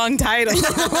really long title.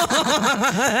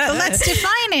 But let's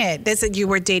define it. This you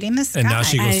were dating this And guy. now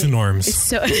she goes to Norms.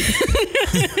 So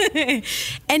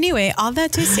anyway, all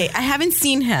that to say, I haven't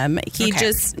seen him. He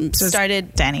just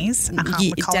started Denny's.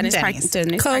 We call him Denny's.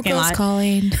 Denny's parking Coco's lot.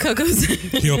 calling. Coco's.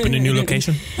 He opened a new location.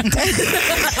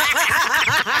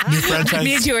 New franchise.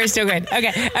 Me and you are still good.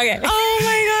 Okay. Oh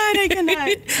my god, I cannot.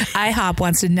 IHOP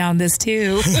wants to know this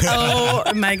too. Oh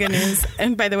my goodness.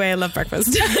 And by the way, I love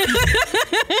breakfast.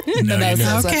 No, you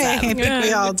know. Okay, I think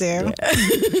we all do.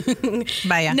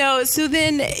 Bye. No, so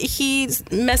then he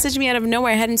messaged me out of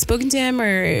nowhere. I hadn't spoken to him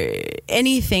or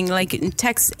anything, like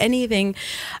text anything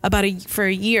for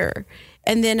a year.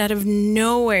 And then out of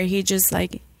nowhere, he just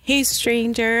like, hey,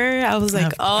 stranger. I was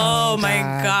like, oh my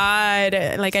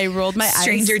God. Like I rolled my eyes.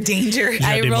 Stranger danger.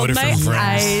 I rolled demoted my from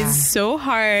friends. eyes so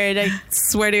hard. I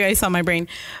swear to you, I saw my brain.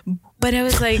 But I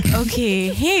was like, okay,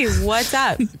 hey, what's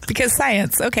up? Because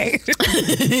science. Okay.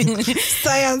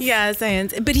 Science. Yeah,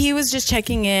 science. But he was just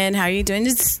checking in. How are you doing?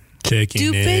 It's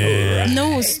Checking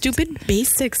in. stupid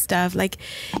basic stuff. Like,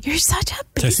 you're such a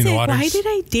Testing the basic. waters. Why did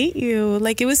I date you?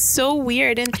 Like, it was so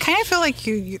weird. And I kind of feel like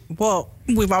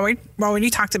we've already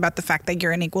talked about the fact that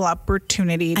you're an equal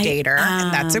opportunity dater,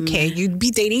 and that's okay. You'd be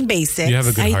dating basics. You have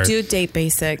a good I heart. do date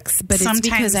basics, but it's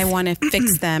because I want to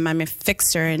fix them. I'm a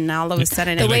fixer, and all of a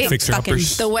sudden, The I'm way- like fixer fucking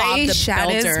uppers. The way Bob the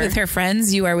Shad is Builder. with her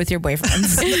friends, you are with your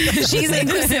boyfriends. She's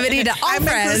inclusivity to all I'm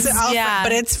friends. inclusive, all Yeah.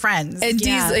 but it's friends. And Dee's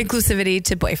Yeah. inclusivity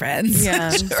to boyfriends. Yeah.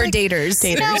 or daters.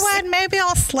 You know what? Maybe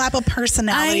I'll slap a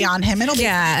personality on him. It'll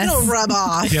rub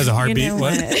off. He has a heartbeat. You know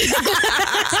what?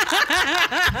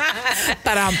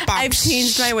 I've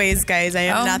changed my ways, guys. I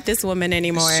am not this woman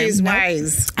anymore. She's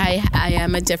wise. I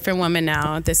am a different woman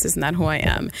now. This is not who I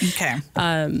am. Okay.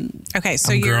 Okay.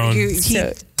 So I'm grown. he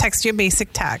So- text you a basic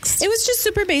text. It was just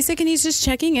super basic, and he's just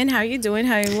checking in. How are you doing?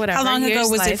 Whatever. How long ago Here's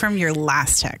was life. it from your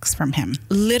last text from him?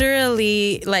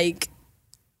 Literally, like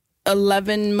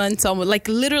 11 months, almost like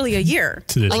literally a year.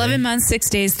 To the day. 11 months, 6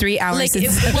 days, 3 hours, Like and it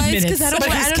 7 was minutes. because I don't know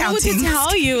what to counting.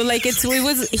 tell you. Like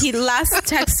he last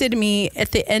texted me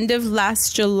at the end of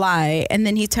last July, and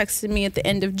then he texted me at the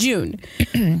end of June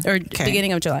or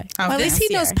beginning of July. Well, at least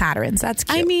he knows patterns. That's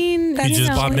cute. I mean, He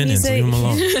just bought minutes. Leave him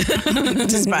alone.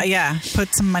 Just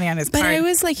put some money on his But card. I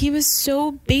was like, he was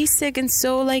so basic and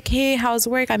so like, hey, how's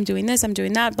work? I'm doing this, I'm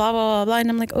doing that, blah, blah, blah, blah. And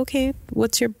I'm like, okay,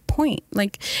 what's your point?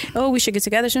 Like, oh, we should get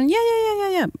together. So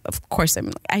yeah. Of course,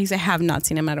 I have not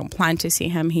seen him. I don't plan to see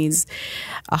him. He's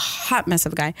a hot mess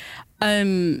of a guy.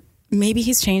 Maybe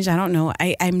he's changed. I don't know.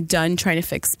 I'm done trying to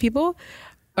fix people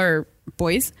or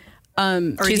boys.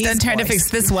 She's done trying to fix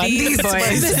this one. These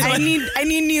boys. I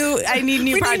need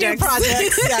new projects.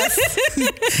 Yes.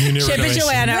 Chip and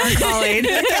Joanna are calling.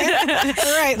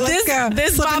 All right, let's go.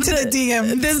 This Slip Bob into the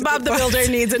DM. This Bob the Builder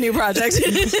needs a new project.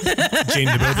 Jane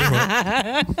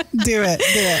the Builder. Do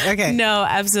it. Okay. No,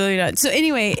 absolutely not. So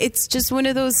anyway, it's just one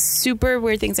of those super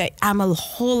weird things. I'm a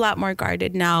whole lot more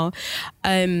guarded now.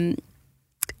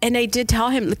 And I did tell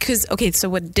him, because, okay, so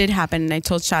what did happen, and I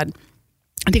told Chad,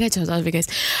 I think I told all of you guys,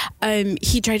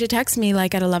 he tried to text me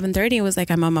like at 11:30. It was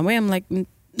like, I'm on my way. I'm like,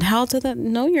 hell to that.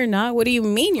 No, you're not. What do you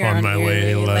mean you're on my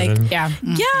way? 11. Like, yeah.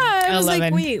 Yeah. I was 11.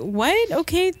 like, wait, what?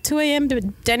 Okay, 2 a.m. to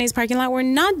Denny's parking lot. We're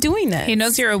not doing this. He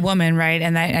knows you're a woman, right?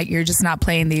 And that you're just not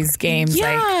playing these games.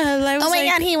 Yeah. Like, oh my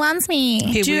God, he wants me.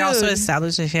 Okay, we also Dude.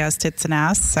 established that she has tits and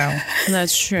ass, so.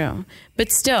 That's true.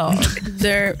 But still,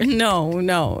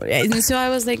 no. And so I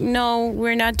was like, no,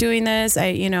 we're not doing this.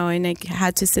 And I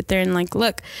had to sit there and like,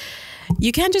 look,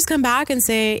 you can't just come back and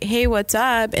say, hey, what's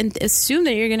up? And assume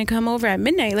that you're going to come over at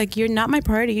midnight. Like, you're not my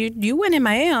priority. You went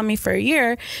MIA on me for a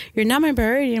year. You're not my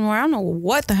priority anymore. I don't know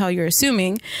what the hell you're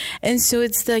assuming. And so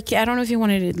it's like, I don't know if you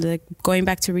wanted to, like, going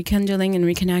back to rekindling and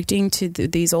reconnecting to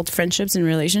these old friendships and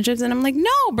relationships. And I'm like,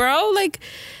 no, bro. Like,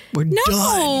 We're done.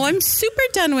 I'm super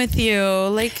done with you.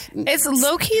 Like, it's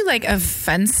low-key like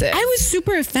offensive. I was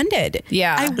super offended.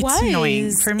 Yeah. I It's was.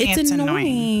 annoying. For me, it's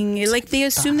annoying. Like, they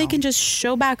assume they can just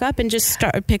show back up and just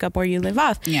pick up where you live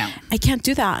off. Yeah. I can't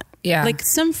do that. Yeah. Like,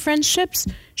 some friendships,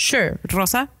 sure,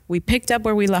 Rosa, we picked up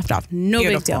where we left off. No big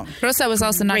Beautiful. deal. Rosa was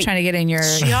also not Great. trying to get in your...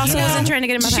 She also wasn't trying to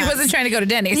get in my She pants. wasn't trying to go to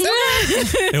Denny's.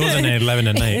 It wasn't at 11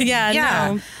 at night. Yeah,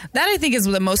 no. That I think is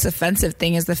the most offensive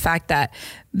thing, is the fact that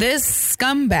this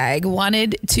scumbag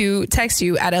wanted to text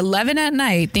you at 11 at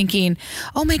night thinking,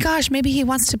 oh my gosh, maybe he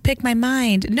wants to pick my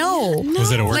mind. No.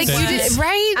 Was it a work Like, day? you did,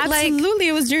 right? Absolutely.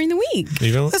 It was during the week.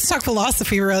 Let's talk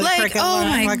philosophy really Like, freaking oh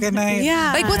my fucking night.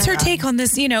 Yeah. Like, what's her take on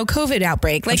this, COVID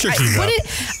outbreak? Like, sure she's up.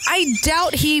 I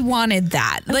doubt he wanted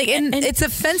that. Like, and it's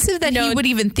offensive that he would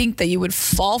even think that you would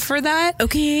fall for that.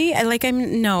 Okay,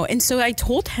 no. And so I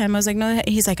told him, I was like, no.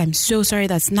 He's like, I'm so sorry.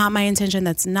 That's not my intention.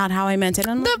 That's not how I meant it.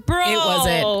 I'm like, bro. It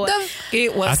wasn't.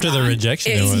 It was After the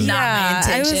rejection, it It's was. not my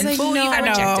Yeah, I was intention. like, Fool, you no. got I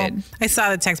know. rejected. I saw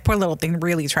the text. Poor little thing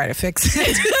really tried to fix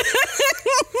it.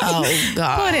 Oh,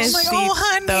 God. What is Like, she, oh,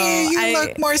 honey, though? you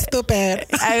look more stupid.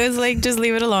 I was like, just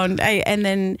leave it alone. And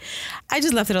then I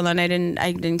just left it alone. I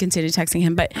didn't continue texting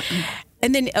him. But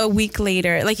and then a week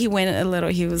later, like, he went a little.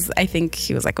 I think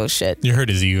he was like, oh shit. You hurt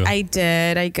his ego. I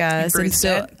did, I guess. And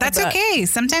so That's okay.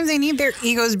 Sometimes they need their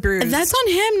egos bruised. That's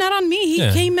on him, not on me.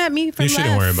 He came at me from You shouldn't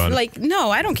left. worry about it. Like, no,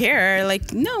 I don't care.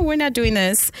 Like, no, we're not doing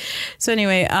this. So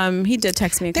anyway, he did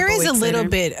text me. There is a little later.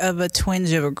 bit of a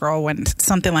twinge of a girl when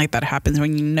something like that happens,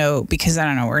 when because I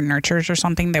don't know, we're nurturers or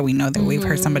something, that we know that we've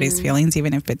hurt somebody's feelings,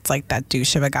 even if it's like that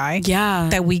douche of a guy. Yeah.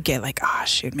 That we get like, oh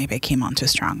shoot, maybe I came on too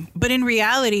strong. But in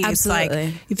reality, Absolutely. it's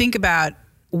like, you think about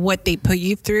what they put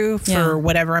you through for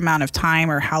whatever amount of time,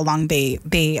 or how long they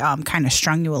kind of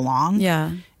strung you along.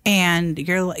 Yeah. And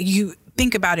you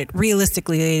think about it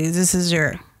realistically, ladies. This is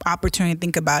your opportunity to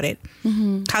think about it.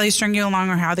 How they strung you along,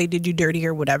 or how they did you dirty,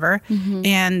 or whatever.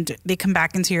 And they come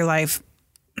back into your life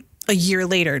a year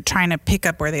later trying to pick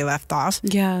up where they left off.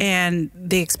 Yeah. And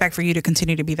they expect for you to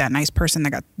continue to be that nice person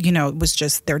that got, was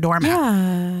just their doormat.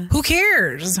 Yeah. Who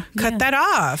cares? Cut that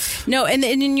off. No, and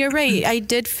you're right. I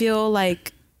did feel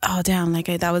like, oh damn, like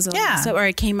that was or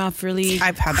I came off really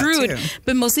I've had crude, that too.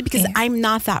 but mostly because I'm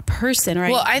not that person, or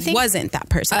Well, I think wasn't that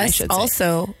person. I should say.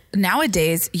 also,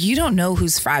 nowadays, you don't know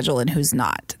who's fragile and who's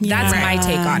not. That's my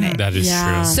take on it. That is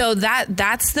Yeah. true. So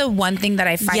that's the one thing that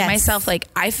I find Yes. myself, like,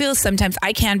 I feel sometimes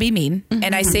I can be mean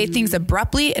and I say things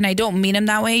abruptly, and I don't mean them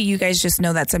that way. You guys just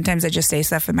know that sometimes I just say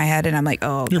stuff in my head and I'm like,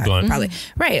 oh, You're God, blunt. probably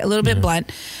right, a little bit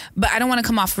blunt, but I don't want to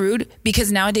come off rude, because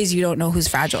nowadays you don't know who's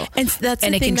fragile, And that's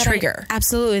and the it thing can that trigger.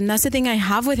 Absolutely. And that's the thing I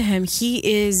have with him.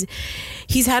 He's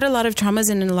had a lot of traumas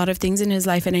and a lot of things in his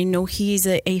life, and I know he's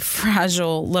a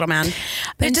fragile little man.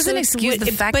 But it And doesn't excuse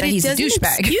the fact that he's a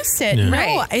douchebag. Excuse it. Yeah. No,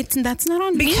 Right. that's not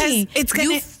on Because me. it's gonna-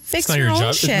 You It's fix It's not your your own job.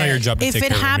 It's shit. not your job to If take it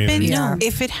care of happened, me. Yeah.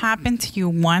 if it happened to you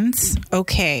once,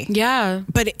 okay. Yeah.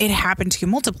 But it happened to you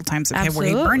multiple times, okay, where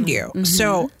he Absolutely. burned you.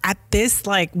 So at this,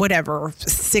 like, whatever,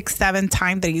 6, 7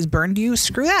 time that he's burned you,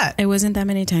 screw that. It wasn't that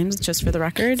many times, just for the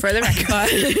record. For the record.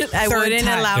 I Third wouldn't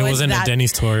time. allow It it. wasn't that, a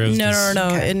Denny's tour. It was No, just, no,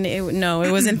 and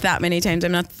it wasn't that many times.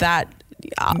 I'm not that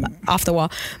off the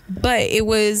wall, but it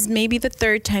was maybe the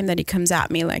third time that he comes at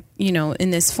me, like,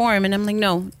 in this form, and I'm like,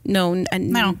 no,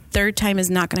 No. third time is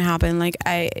not going to happen. Like,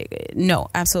 no,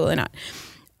 absolutely not.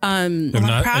 I'm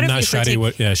proud of you.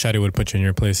 Shadi would put you in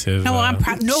your place. If, I'm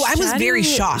proud. No, I was very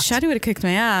shocked. Shadi would have kicked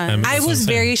my ass. I was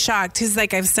very shocked. Because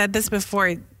like I've said this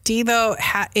before, D'Lo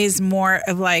is more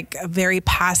of like a very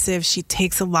passive. She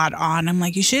takes a lot on. I'm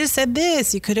like, you should have said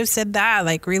this. You could have said that.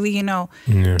 Like, really,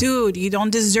 dude, you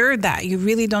don't deserve that. You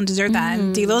really don't deserve that.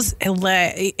 And D'Lo's,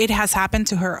 it has happened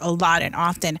to her a lot and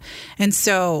often. And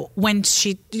so when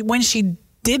she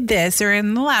did this, or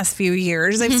in the last few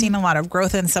years, I've seen a lot of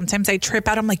growth, and sometimes I trip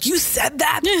out. I'm like, you said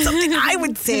that. That's something I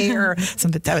would say, or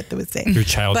something Tabitha would say. Your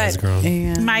child has grown.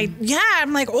 I'm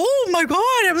like, oh my God.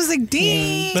 I was like,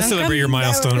 dang. Let's celebrate your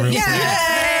milestone real quick.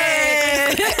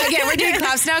 Again, we're doing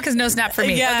claps now because no snap for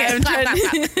me. Yeah, okay,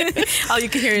 clap. All you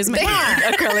can hear is my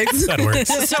acrylics. That works.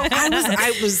 So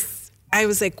I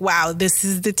was like, wow, this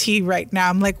is the tea right now.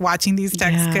 I'm like watching these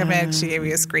texts come in. She gave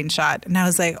me a screenshot, and I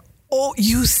was like, oh,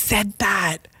 you said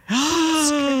that.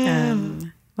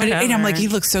 And I'm like, he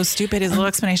looks so stupid. His little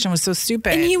explanation was so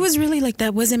stupid. And he was really like,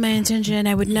 that wasn't my intention.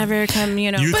 I would never come, But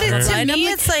to me,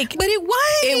 it's like, but it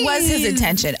was. It was his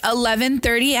intention.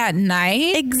 11:30 at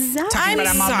night. Exactly.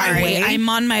 I'm sorry. I'm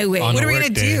on my way. What are we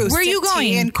going to do? Where are you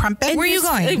going? And crumpet? Where are you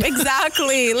going?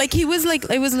 Exactly. Like he was like,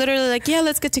 it was literally like, yeah,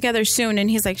 let's get together soon. And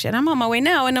he's like, shit, I'm on my way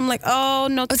now. And I'm like, oh,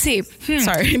 no. Let's see.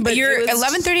 Sorry. But you're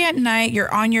 11:30 at night.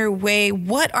 You're on your way.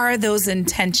 What are those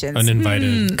intentions?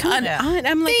 Uninvited. Come on.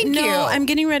 I'm like, Thank you. I'm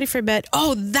getting ready for bed.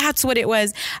 Oh, that's what it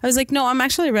was. I was like, no, I'm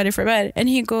actually ready for bed. And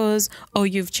he goes, oh,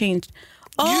 you've changed.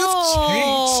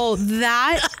 Oh,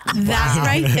 that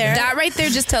right there. That right there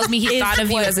just tells me he thought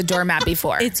of you as a doormat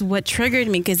before. It's what triggered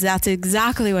me, because that's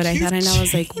exactly what I thought. And I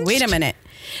was like, wait a minute.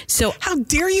 So how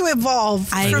dare you evolve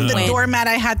from the doormat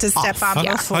I had to step on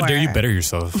before? How dare you better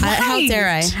yourself? How dare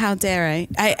I? How dare I?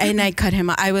 I cut him.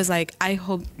 I was like, I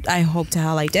hope to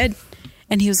hell I did.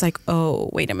 And he was like, oh,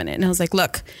 wait a minute. And I was like,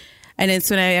 look. And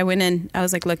it's when I went in, I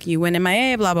was like, look, you went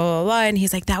MIA, blah, blah, blah, blah. And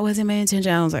he's like, that wasn't my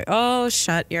intention. I was like, oh,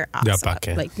 shut your ass up.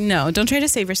 Like, no, don't try to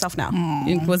save yourself now.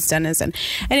 What's done is done.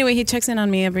 Anyway, he checks in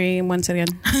on me every once again.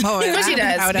 Oh, of course he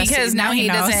does. Because now he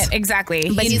doesn't.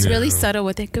 Exactly. But he's really subtle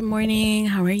with it. Good morning.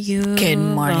 How are you? Good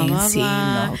morning, blah,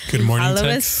 blah, blah. Good morning all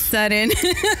text.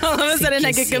 All of a sudden,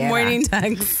 I get good morning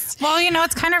text. Well,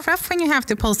 it's kind of rough when you have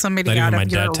to pull somebody out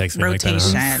of your rotation. Like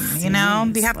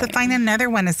you have to find another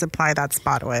one to supply that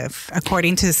spot with,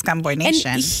 according to Scumboy Nation.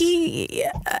 And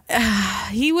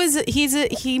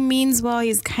he means well.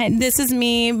 He's kind. This is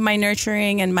me, my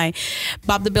nurturing, and my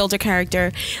Bob the Builder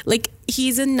character. Like,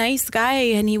 he's a nice guy,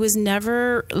 and he was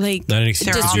never like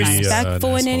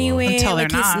disrespectful in any way. Until like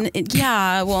they're not.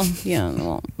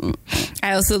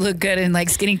 I also look good in like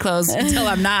skinny clothes until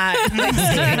I'm not.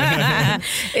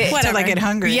 Until I get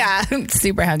hungry. Yeah,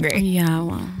 super hungry. Yeah,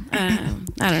 well,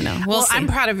 I don't know. Well, I'm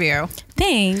proud of you.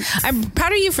 Thanks. I'm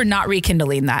proud of you for not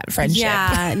rekindling that friendship.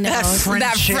 Yeah, no,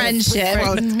 that friendship. Air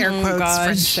quotes.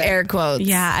 Friendship. Air quotes.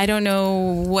 Yeah, I don't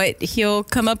know what he'll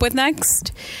come up with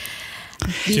next.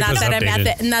 Not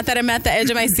that I'm at the edge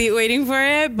of my seat waiting for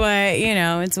it, but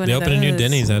it's one of those. They opened a new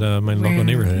Denny's at my local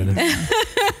neighborhood.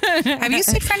 Have you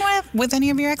stayed friend with any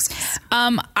of your exes?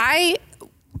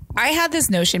 I had this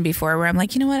notion before where I'm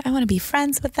like, you know what? I want to be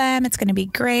friends with them. It's going to be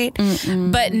great.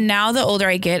 But now the older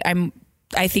I get,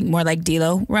 I think more like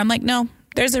D'Lo, where I'm like, no,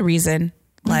 there's a reason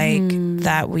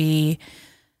that we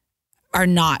are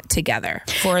not together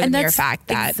for the mere fact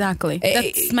that exactly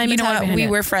that's my we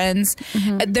were friends.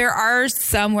 There are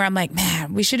some where I'm like,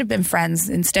 man, we should have been friends.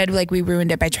 Instead, like, we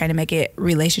ruined it by trying to make it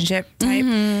relationship type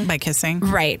by kissing.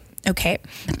 Right. Okay.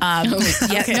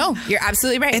 Yeah. No, you're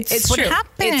absolutely right. It's what true.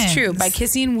 happens. It's true. By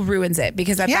kissing ruins it,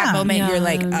 because at that moment you're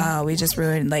like, oh, we just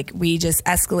ruined. Like, we just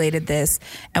escalated this,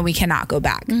 and we cannot go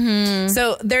back.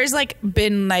 So there's like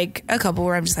been like a couple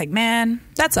where I'm just like, man,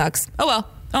 that sucks. Oh well.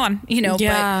 On,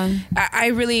 Yeah. But I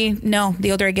really, no,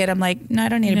 the older I get, I'm like, no, I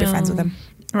don't need to be friends with them.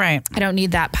 Right. I don't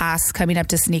need that past coming up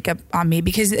to sneak up on me,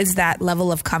 because it's that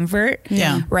level of comfort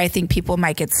where I think people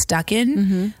might get stuck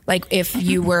in. Like, if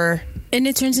you were... And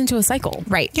it turns into a cycle.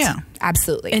 Right. Yeah.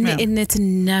 Absolutely. And it's a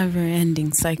never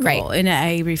ending cycle. Right. And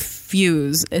I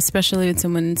refuse, especially with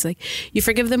someone, it's like, you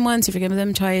forgive them once, you forgive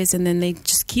them twice, and then they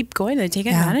just keep going. They take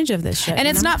advantage of this shit. And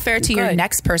it's not fair to your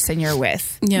next person you're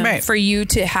with. Yeah. Right. For you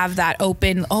to have that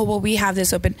open, we have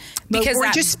this open. Because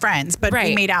we're just friends, but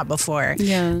we made out before.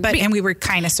 Yeah. And we were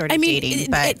kind of sort of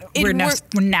dating, but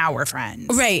now we're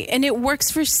friends. Right. And it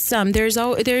works for some. There are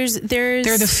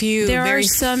the few. There are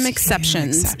some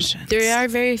exceptions. There are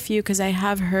very few, because I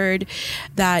have heard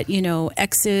that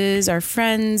exes are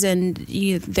friends, and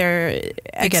their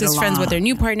ex is friends with their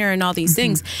new partner, and all these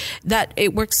things. That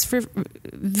it works for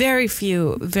very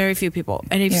few people,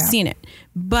 and I've seen it.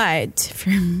 But for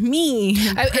me,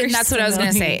 and that's what I was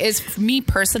going to say, is for me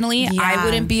personally, I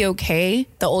wouldn't be okay.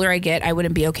 The older I get, I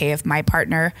wouldn't be okay if my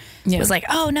partner was like,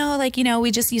 oh no, like, you know,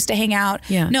 we just used to hang out.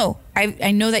 Yeah. No,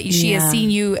 I know that she has seen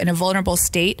you in a vulnerable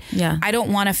state. Yeah. I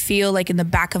don't want to feel like in the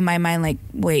back of my mind, like,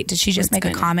 wait, did she just make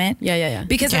a comment? Yeah.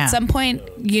 Because at some point,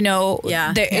 you know,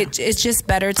 it's just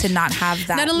better to not have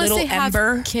that not unless little they have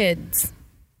ember. Kids.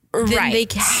 Then they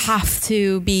have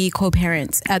to be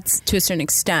co-parents to a certain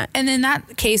extent. And in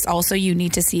that case, also, you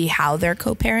need to see how their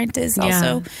co-parent is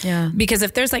also. Yeah. Because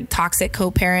if there's like toxic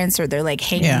co-parents or they're like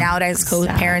hanging out as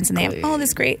co-parents and they have all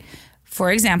this great,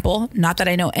 for example, not that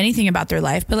I know anything about their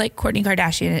life, but like Kourtney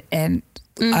Kardashian and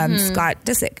Scott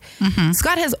Disick.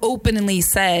 Scott has openly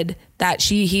said that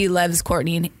he loves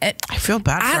Kourtney. I feel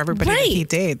bad for everybody that he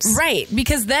dates. Right.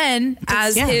 Because then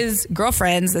his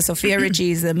girlfriends, the Sophia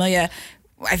Richies, the Amelia,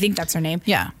 I think that's her name.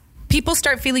 Yeah. People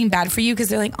start feeling bad for you because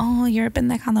they're like, oh, you're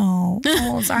pendejano.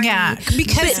 Oh, sorry. Yeah.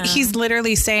 Because he's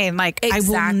literally saying, like, I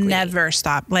will never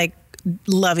stop, like,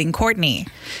 loving Kourtney.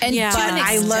 And but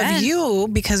I love you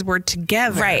because we're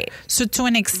together. Right. So to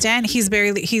an extent, he's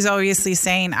obviously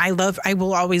saying, I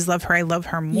will always love her. I love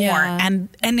her more. Yeah.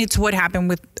 And it's what happened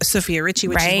with Sophia Richie,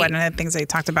 which is one of the things I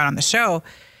talked about on the show.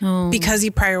 Because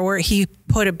he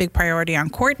put a big priority on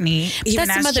Kourtney. Even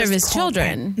that's the mother of his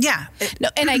children. Yeah. No,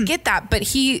 and I get that, but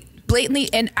he blatantly,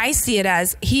 and I see it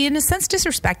as he in a sense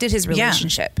disrespected his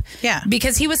relationship. Yeah.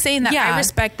 Because he was saying that I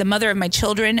respect the mother of my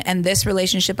children and this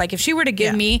relationship. Like if she were to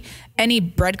give me any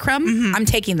breadcrumb, I'm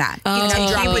taking that.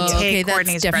 He would take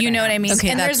Kourtney's breadcrumb. You know what I mean?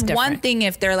 Okay, and there's one thing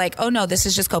if they're like, oh no, this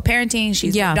is just co-parenting.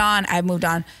 She's moved on. I've moved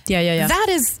on. Yeah. That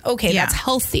is okay. That's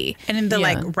healthy. And in the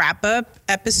like wrap up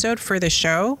episode for the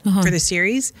show, for the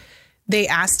series, they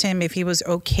asked him if he was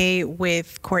okay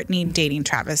with Kourtney dating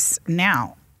Travis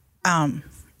now.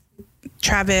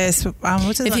 Travis,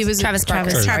 what's his name? Travis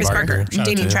Barker.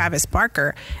 Dating Travis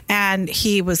Barker. And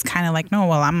he was kind of like, no,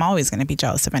 well, I'm always going to be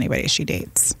jealous of anybody she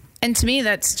dates. And to me,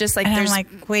 that's just like, and I'm like,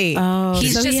 wait.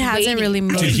 He's so just he hasn't really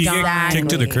moved on. Did he get kicked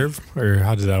to the curb? Or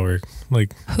how did that work?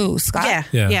 Like who? Scott?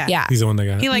 Yeah. He's the one that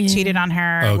got. He like cheated on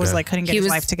her. Was like couldn't get his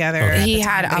life together. He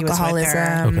had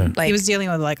alcoholism. Like he was dealing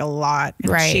with like a lot.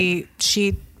 Right.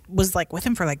 She was like with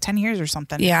him for like 10 years or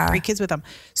something. Yeah. 3 kids with him.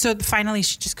 So finally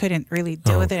she just couldn't really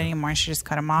deal with it anymore. She just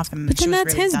cut him off. And but then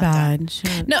that's really his bad.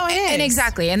 No, and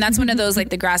exactly. And that's one of those like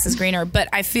the grass is greener. But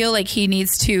I feel like he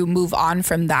needs to move on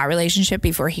from that relationship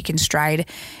before he can stride.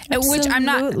 Absolutely.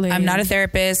 Which I'm not a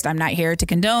therapist. I'm not here to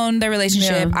condone the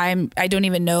relationship. Yeah. I don't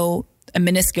even know a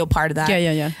minuscule part of that.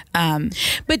 Yeah.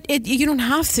 But you don't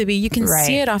have to be. You can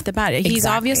see it off the bat. He's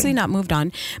obviously not moved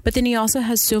on. But then he also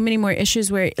has so many more issues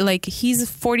where like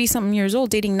he's 40-something years old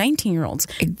dating 19-year-olds.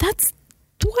 That's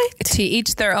what? To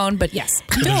each their own, but yes.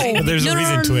 There's a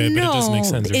reason to it, but it doesn't make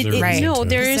sense.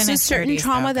 There is a certain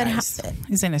trauma that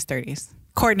he's in his 30s.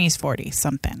 Kourtney's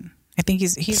 40-something. I think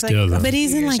he's still, like, but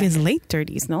he's in like his late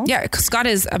 30s, no? Yeah, Scott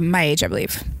is my age, I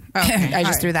believe. Okay. I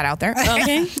just threw that out there.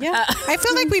 Okay. Yeah. I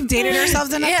feel like we've dated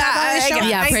ourselves enough on this show.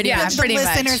 Yeah, pretty much. The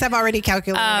listeners have already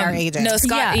calculated our ages. No,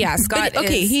 Scott. Yeah, Scott. But,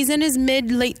 okay, he's in his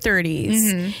late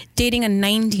 30s, dating a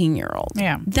 19-year-old.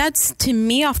 Yeah, that's to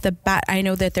me off the bat. I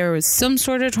know that there was some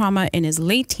sort of trauma in his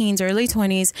late teens, early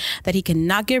 20s that he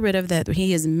cannot get rid of. That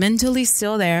he is mentally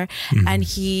still there, and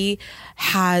he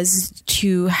has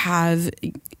to have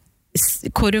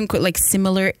quote unquote like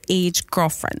similar age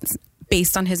girlfriends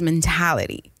based on his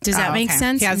mentality. Does that make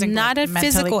sense? Not a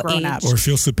physical age. Or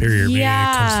feel superior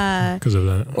because of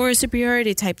that. Or a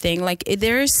superiority type thing. Like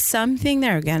there is something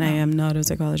there. Again, I am not a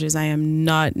psychologist. I am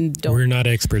not. We're not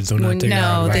experts.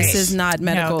 This is not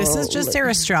medical. No, this is just their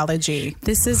astrology.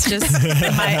 This is just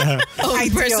my own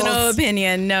personal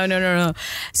opinion. No.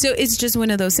 So it's just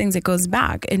one of those things that goes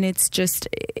back, and it's just...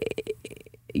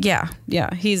 Yeah.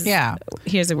 He's a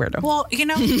weirdo. Well, you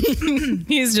know,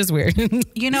 he's just weird.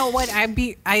 You know what? I'd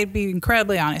be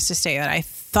incredibly honest to say that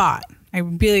I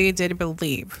really did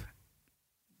believe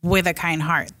with a kind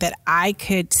heart that I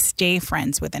could stay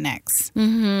friends with an ex.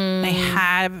 I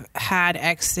have had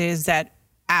exes that,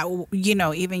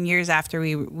 even years after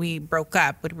we broke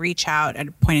up, would reach out at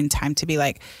a point in time to be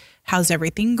like, how's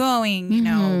everything going? You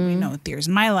know, there's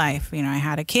my life. I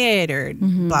had a kid or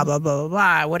blah, blah, blah, blah,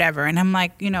 blah, whatever. And I'm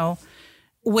like,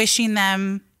 wishing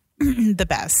them the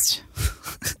best.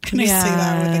 And I say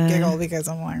that with a giggle because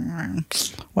I'm like,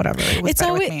 whatever. It's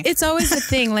always the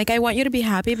thing. Like, I want you to be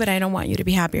happy, but I don't want you to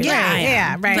be happier than I am.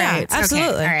 Yeah, right. Yeah,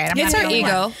 absolutely. Okay. All right. It's our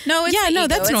ego. No, it's no,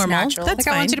 that's it's normal. Natural. That's like,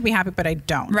 fine. I want you to be happy, but I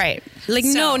don't. Right. Like,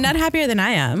 no, not happier than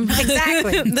I am.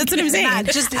 Exactly. That's what I'm saying. Not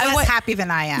just less happy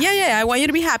than I am. Yeah. I want you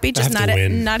to be happy, just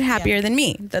not happier than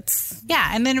me. That's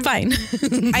and then fine.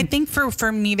 I think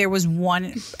for me, there was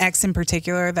one ex in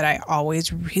particular that I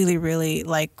always really, really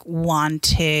like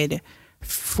wanted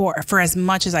for as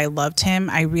much as I loved him.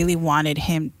 I really wanted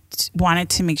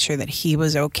to make sure that he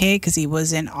was okay, because he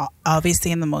wasn't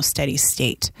obviously in the most steady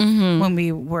state when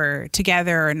we were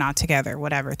together or not together,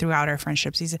 whatever, throughout our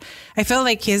friendships. I felt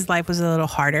like his life was a little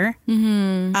harder,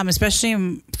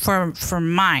 especially for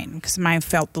mine, because mine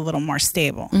felt a little more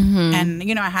stable. And,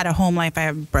 I had a home life. I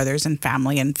have brothers and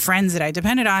family and friends that I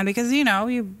depended on, because,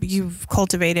 you've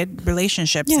cultivated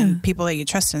relationships and people that you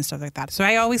trust and stuff like that. So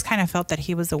I always kind of felt that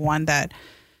he was the one that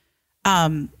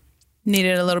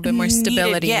needed a little bit more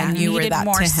stability, and you were that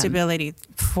more to him. Stability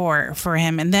for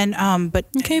him. And then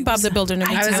but Bob the Builder.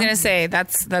 I was gonna say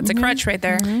that's a crutch right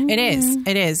there. It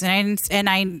is, and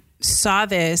I saw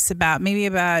this about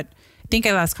I think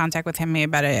I lost contact with him maybe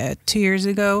about 2 years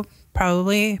ago,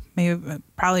 probably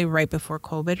right before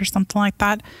COVID or something like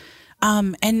that.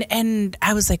 And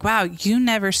I was like, wow, you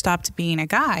never stopped being a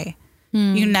guy.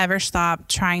 You never stopped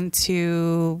trying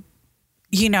to,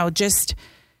 just.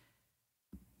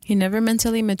 He never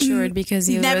mentally matured because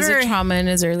he was a trauma in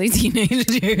his early teenage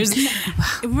years.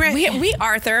 We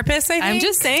are therapists, I think. I'm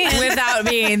just saying. Without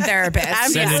being therapists.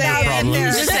 I'm just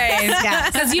saying.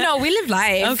 Because, we live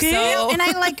life. Okay. So. And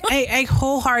I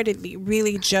wholeheartedly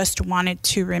really just wanted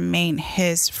to remain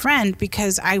his friend,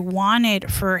 because I wanted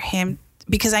for him,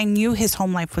 because I knew his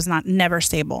home life was never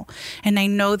stable. And I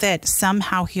know that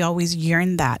somehow he always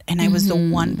yearned that. And I was the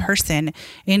one person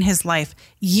in his life,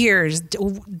 years,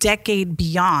 decade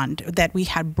beyond, that we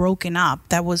had broken up,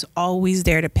 that was always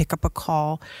there to pick up a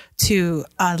call, to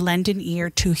lend an ear,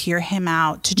 to hear him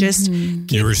out, to just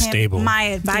give him stable. My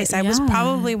advice. I was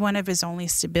probably one of his only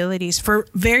stabilities for a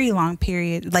very long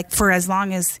period, like for as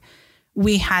long as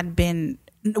we had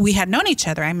known each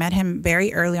other. I met him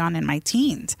very early on in my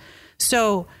teens.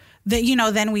 So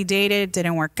then we dated,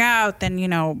 didn't work out.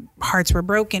 Then, hearts were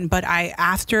broken. But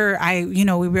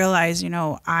we realized,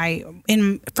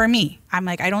 for me, I'm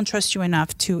like, I don't trust you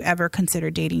enough to ever consider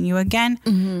dating you again.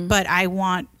 But I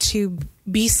want to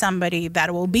be somebody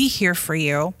that will be here for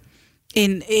you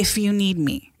if you need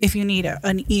me, if you need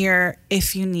an ear,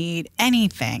 if you need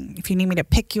anything, if you need me to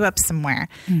pick you up somewhere,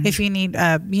 if you need,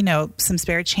 some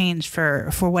spare change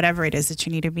for whatever it is that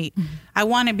you need to be. I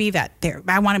want to be that there.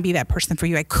 I want to be that person for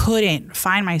you. I couldn't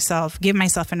give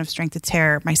myself enough strength to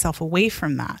tear myself away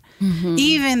from that.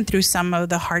 Even through some of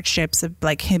the hardships of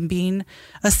like him being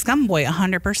a scumboy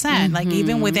 100%. Like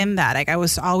even within that, like I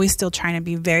was always still trying to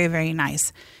be very, very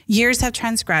nice. Years have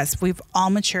transgressed. We've all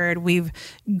matured. We've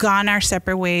gone our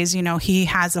separate ways. He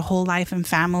has a whole life and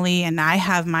family, and I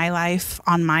have my life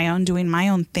on my own, doing my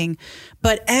own thing.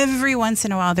 But every once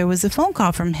in a while, there was a phone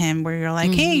call from him where you're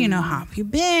like, hey, how have you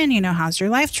been? How's your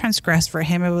life transgressed? For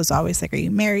him, it was always like, are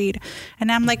you married?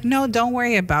 And I'm like, no, don't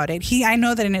worry about it. I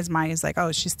know that in his mind, he's like,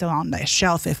 oh, she's still on the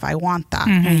shelf if I want that.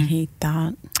 I hate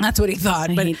that. That's what he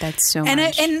thought. I hate that so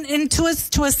much. And to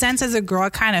a sense, as a girl, I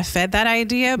kind of fed that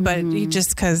idea, but just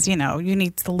because, you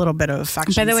need a little bit of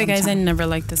affection. By the way, guys, I never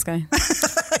liked this guy.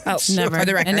 Never. For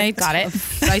the record. And I got it.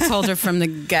 I told her from the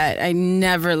gut, I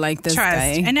never liked this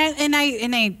guy. And I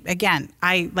again,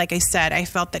 like I said, I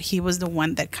felt that he was the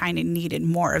one that kind of needed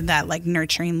more of that like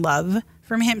nurturing love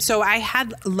from him. So I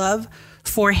had love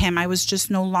for him. I was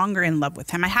just no longer in love with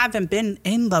him. I haven't been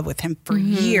in love with him for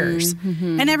years.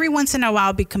 And every once in a while,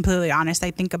 I'll be completely honest,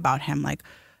 I think about him like,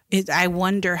 I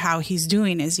wonder how he's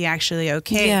doing. Is he actually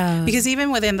okay? Yeah. Because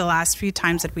even within the last few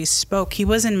times that we spoke, he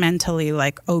wasn't mentally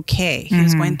like okay. He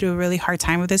was going through a really hard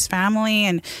time with his family,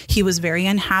 and he was very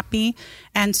unhappy.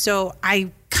 And so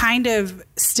I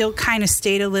still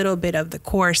stayed a little bit of the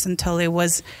course until it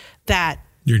was that.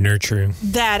 You're nurturing.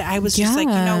 That I was just like,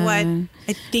 you know what?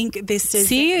 I think this is.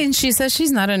 See, and she says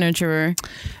she's not a nurturer.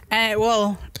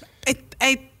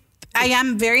 I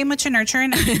am very much a nurturer,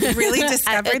 and I really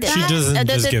discovered that. She doesn't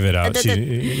just give it out. You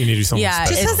need to do something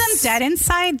special. Just because I'm dead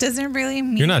inside doesn't really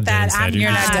mean you're not that dead inside.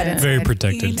 You're not dead inside. Very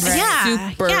protected.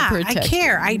 Super protected. I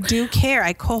care. I do care.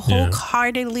 I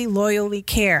wholeheartedly, loyally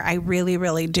care. I really,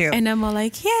 really do. And I'm all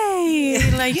like, yay.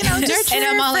 Like, just and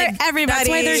I'm all like, everybody. That's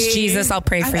why there's Jesus. I'll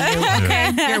pray for you.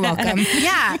 Okay. You're welcome.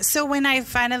 Yeah. So when I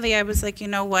was like, you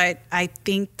know what? I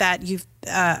think that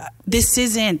this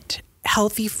isn't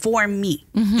healthy for me.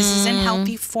 This isn't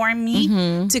healthy for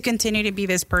me to continue to be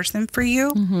this person for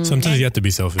you. Sometimes you have to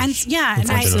be selfish.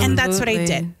 And that's what I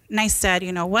did. And I said,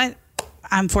 you know what?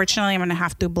 Unfortunately, I'm going to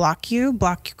have to block your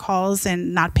calls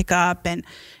and not pick up. And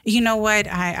you know what?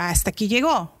 Hasta aquí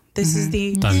llegó. This is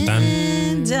the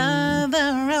end of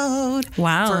the road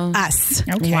for us.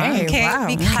 Okay. Wow.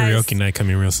 Karaoke night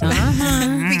coming real soon.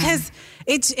 Because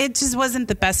it just wasn't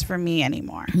the best for me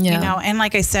anymore. You know, and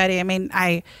like I said, I mean,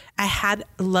 I had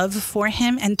love for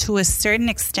him, and to a certain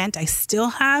extent, I still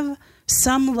have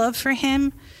some love for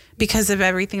him because of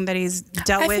everything that he's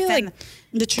dealt with and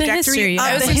the trajectory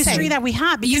of the history that we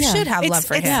have. You should have love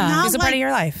for him. He's a part of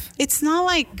your life. It's not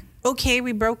like, okay,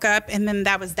 we broke up and then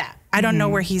that was that. I don't know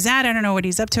where he's at. I don't know what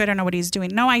he's up to. I don't know what he's doing.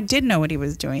 No, I did know what he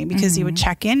was doing because he would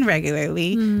check in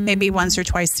regularly, maybe once or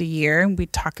twice a year.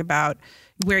 We'd talk about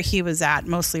where he was at,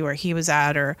 mostly where he was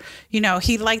at, or, you know,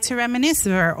 he liked to reminisce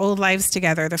of our old lives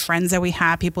together, the friends that we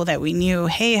had, people that we knew.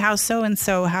 Hey, how's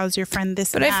so-and-so? How's your friend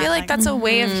this But and I feel like that's a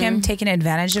way of him taking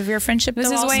advantage of your friendship.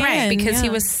 This is right, because he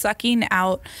was sucking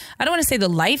out, I don't want to say the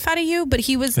life out of you, but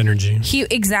he was... Energy.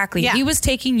 Exactly. Yeah. He was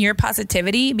taking your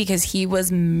positivity because he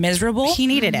was miserable. He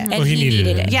needed it. And he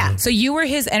needed it. Yeah. So you were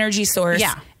his energy source.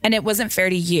 Yeah. And it wasn't fair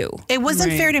to you. It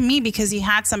wasn't fair to me because he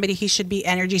had somebody he should be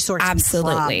energy sourcing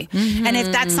Absolutely. from. And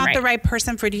if that's not the right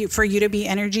person for you to be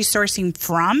energy sourcing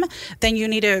from, then you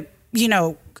need to, you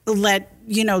know,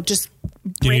 just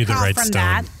break off from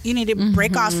that. You need to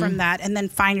break off from that and then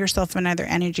find yourself another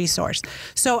energy source.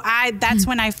 So that's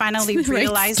when I finally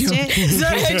realized it.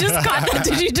 Sorry, I just caught that.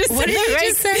 Did you just what say did the you right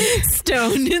just say?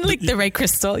 stone? Like the right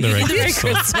crystal. The right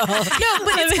crystal. No,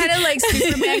 but it's kind of like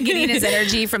Superman getting his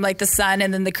energy from like the sun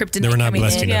and then the kryptonite. They were not coming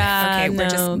blessed in. enough. Yeah, Okay, we're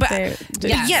just... But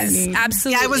yes,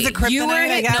 absolutely. Yeah, I was the kryptonite. You were,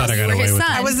 I guess. you were his son.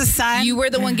 I was the sun. You were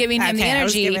the one giving him the energy. I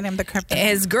was giving him the kryptonite.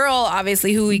 His girl,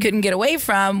 obviously, who he couldn't get away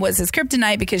from, was his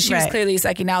kryptonite because she was clearly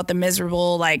sucking out the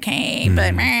miserable, like, hey,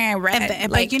 but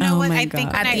but you know what? I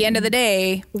think at the end of the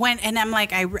day, and I'm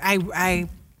like, I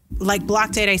like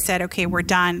blocked it. I said, okay, we're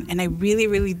done. And I really,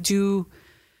 really do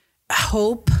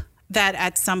hope that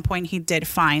at some point he did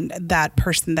find that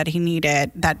person that he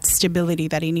needed, that stability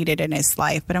that he needed in his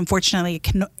life. But unfortunately,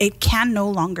 it can no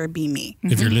longer be me.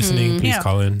 If you're listening, please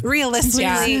call in.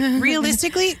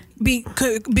 Realistically,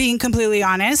 being completely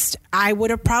honest, I would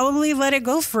have probably let it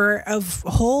go for a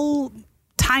whole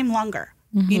time longer.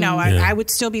 You know, I would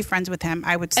still be friends with him.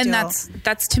 I would still, and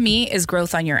that's to me is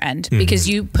growth on your end because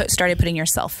you started putting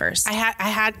yourself first. I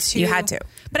had to. You had to.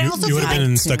 But I also you would have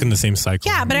been stuck in the same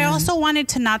cycle. Yeah, but I also wanted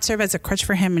to not serve as a crutch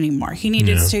for him anymore. He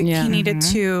needed to. He needed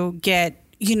to get,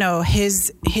 you know,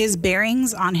 his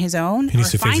bearings on his own, he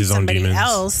needs to face his own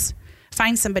demons.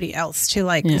 Find somebody else to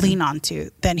like lean on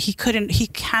to. Then he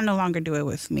can no longer do it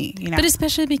with me, you know. But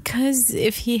especially because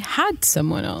if he had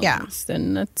someone else,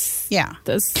 then that's the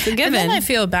given. And then I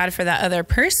feel bad for that other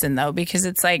person though, because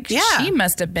it's like she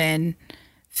must have been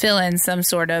feeling some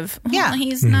sort of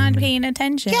he's not paying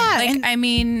attention. Yeah, like I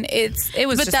mean it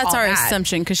was. But just that's all our bad.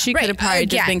 assumption because she could have probably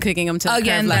just been kicking him to the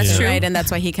curb left and right, and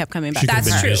that's why he kept coming back.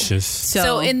 That's true. Vicious.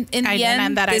 So in the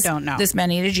end, I don't know. This man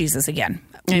needed Jesus again.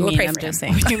 We will pray for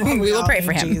him. We will pray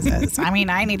for him. Jesus. I mean,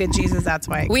 I needed Jesus. That's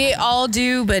why. We all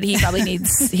do, but he probably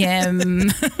needs him.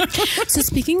 So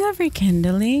speaking of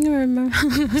rekindling, remember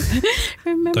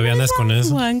 ¿Todavía andas con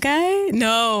eso? One guy?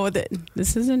 No,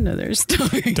 this is another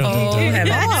story.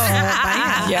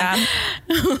 Yeah.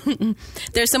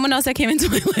 There's someone else that came into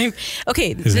my life.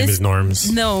 Okay. His name is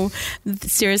Norms. No,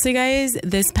 seriously, guys,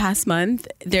 this past month,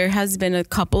 there has been a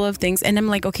couple of things. And I'm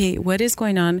like, okay, what is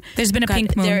going on? There's been a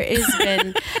pink moon.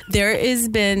 There has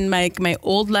been my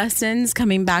old lessons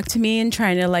coming back to me and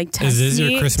trying to like test me. Is this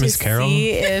your Christmas Carol?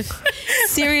 See if,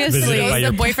 seriously.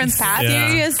 The boyfriend's past? Yeah.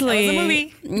 Seriously. That was a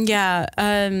movie. Yeah.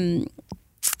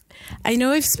 I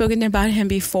know I've spoken about him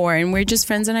before and we're just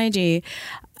friends on IG.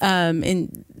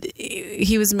 And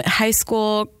he was high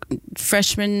school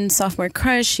freshman, sophomore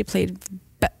crush. He played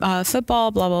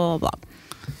football, blah, blah, blah, blah.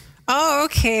 Oh,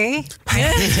 okay.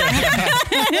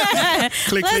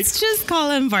 Let's just call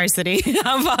him Varsity.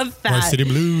 How about that? Varsity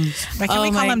Blues. Why can't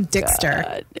we call him Dickster?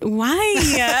 God. Why?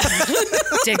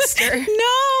 Dickster?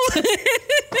 No.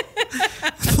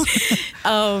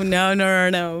 Oh,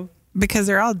 no. Because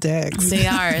they're all dicks. They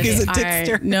are. He's they a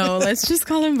Dickster. Are. No, let's just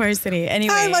call him Varsity.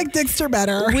 Anyway. I like Dickster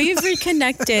better. We've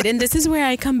reconnected. And this is where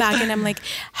I come back and I'm like,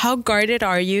 how guarded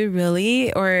are you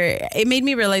really? Or it made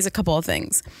me realize a couple of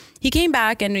things. He came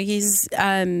back and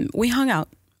we hung out.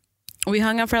 We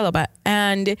hung out for a little bit.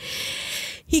 And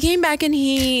he came back and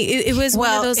it was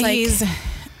one of those like...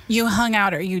 You hung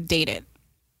out or you dated?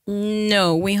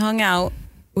 No, we hung out.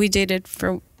 We dated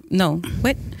for No.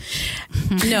 What?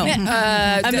 No.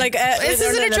 I'm like, this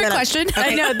isn't a trick question.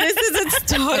 Okay. I know, this is a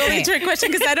totally trick question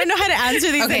because I don't know how to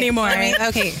answer these anymore.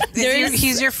 Okay.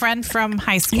 He's your friend from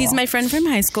high school. He's my friend from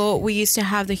high school. We used to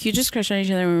have the hugest crush on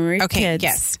each other when we were kids.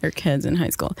 Yes. Or kids in high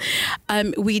school.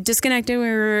 We disconnected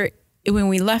when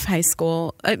we left high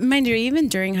school. Mind you, even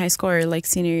during high school or like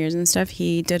senior years and stuff,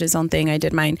 he did his own thing. I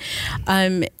did mine.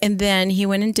 And then he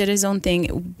went and did his own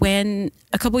thing when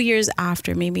a couple years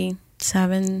after, maybe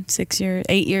 7,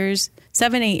 8 years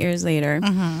later,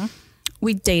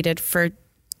 we dated for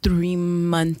 3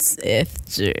 months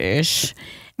ish.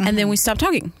 And then we stopped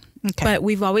talking. Okay. But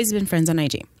we've always been friends on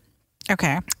IG.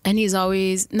 Okay. And he's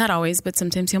always, not always, but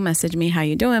sometimes he'll message me, how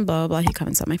you doing, blah, blah, blah. He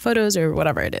comments on my photos or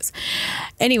whatever it is.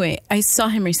 Anyway, I saw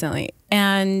him recently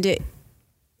and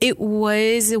it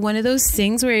was one of those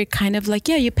things where it kind of like,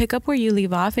 yeah, you pick up where you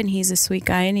leave off, and he's a sweet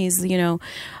guy, and he's, he's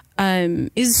a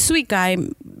sweet guy,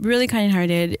 really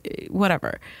kind-hearted,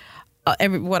 whatever.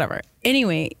 Whatever.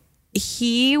 Anyway,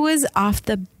 he was off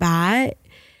the bat,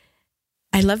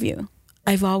 I love you.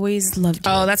 I've always loved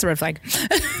you. Oh, that's a red flag.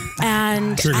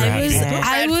 And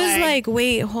I was like,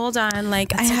 wait, hold on.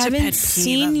 Like, I haven't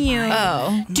seen you.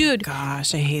 Oh, dude.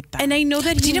 Gosh, I hate that. And I know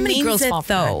that he means it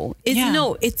though.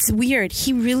 No, it's weird.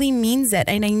 He really means it.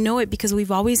 And I know it because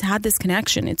we've always had this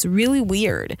connection. It's really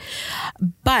weird.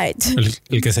 But.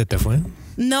 El que se te fue?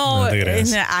 No,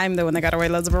 I'm the one that got away.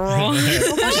 Let's roll.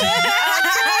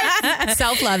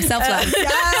 Self-love. Snaps for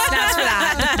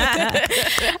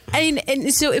that.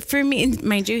 And so for me,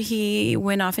 mind you, he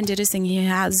went off and did his thing. He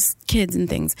has kids and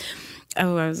things.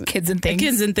 Kids and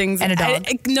things. And a dog.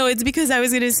 No, it's because I was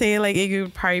going to say, like, you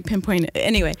could probably pinpoint it.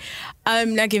 Anyway,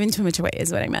 I'm not giving too much away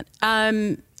is what I meant.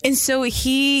 And so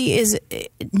he is a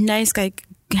nice guy.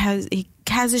 He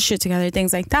has his shit together,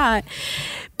 things like that.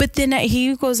 But then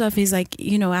he goes off, he's like,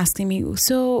 asking me,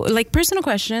 so like personal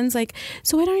questions, like,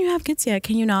 so why don't you have kids yet?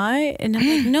 Can you not? And I'm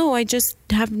like, no, I just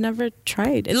have never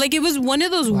tried. Like, it was one of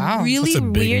those really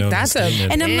weird.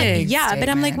 And I'm like, yeah, statement. But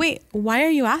I'm like, wait, why are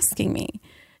you asking me?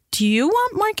 Do you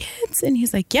want more kids? And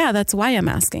he's like, yeah, that's why I'm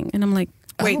asking. And I'm like,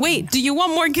 wait, do you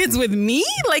want more kids with me?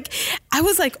 Like, I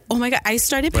was like, oh my God, I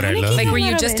started panicking. Like, were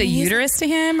you just a uterus to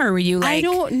him, or were you like?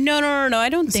 No, I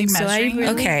don't think so. I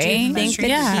really do think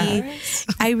that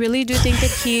I really do think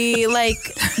that he like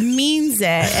means it.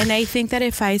 And I think that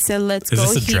if I said, let's go,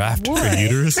 is this a draft for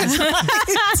uterus?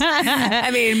 I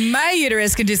mean, my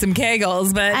uterus could do some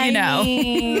kegels, but I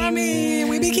mean,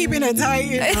 we be keeping it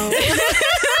tight,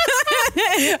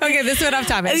 Okay, this went off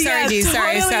topic. Sorry, G.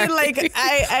 Sorry. Like,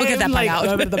 we'll get that part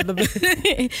out.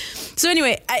 So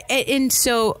anyway, and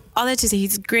so all that to say,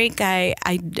 he's a great guy.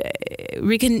 I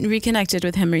reconnected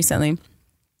with him recently.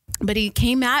 But he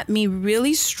came at me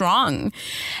really strong.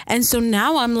 And so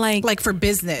now I'm like for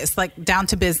business, like down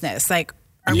to business, like.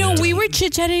 No, we were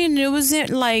chit-chatting and it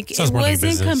wasn't like, it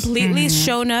wasn't completely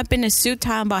shown up in a suit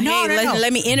tie about,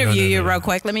 let me interview you real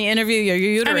quick. Let me interview your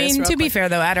uterus. I mean, to be fair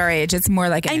though, at our age, it's more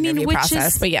like an interview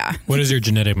process, but yeah. What is your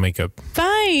genetic makeup?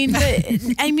 Fine, but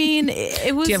I mean,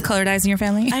 it was. Do you have colored eyes in your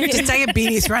family? Just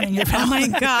diabetes running your family. Oh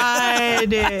my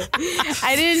God.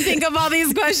 I didn't think of all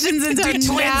these questions until twins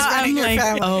now. I'm like,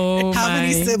 family? How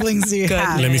many siblings do you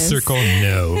have? Let me circle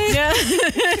no. Yeah.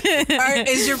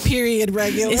 Is your period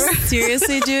regular?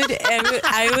 Seriously, dude,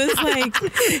 I was like,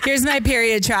 here's my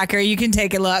period tracker. You can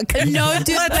take a look. No,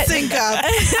 dude, let's sync up.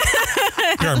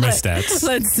 Here are my stats.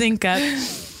 Let's sync up.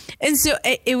 And so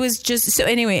it was just, so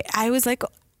anyway, I was like,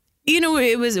 we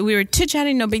were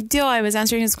chit-chatting, no big deal. I was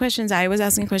answering his questions. I was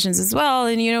asking questions as well.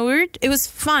 And, it was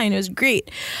fine. It was great.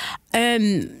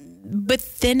 But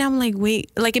then I'm like,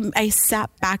 wait, like I sat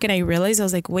back and I realized, I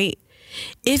was like, wait,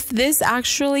 if this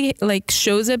actually like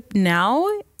shows up now,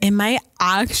 am I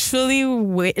actually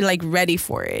ready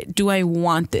for it? Do I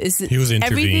want this? He was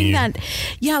everything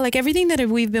everything that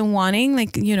we've been wanting,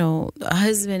 like, a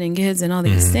husband and kids and all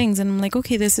these things. And I'm like,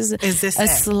 okay, this is this a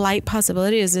slight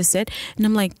possibility. Is this it? And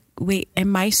I'm like, wait,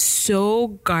 am I so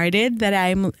guarded that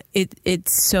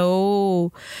it's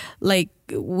so like,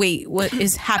 wait, what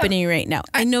is happening right now?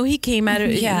 I know he came out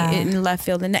in left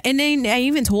field, and then I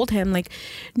even told him like,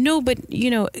 no, but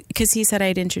because he said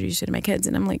I'd introduce you to my kids,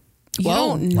 and I'm like, you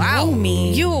don't know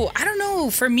me. I don't know.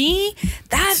 For me,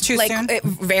 that's too like soon.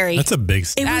 Very. That's a big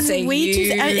step. It was way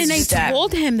too. And I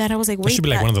told him that I was like, wait, that should be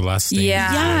like one of the last things.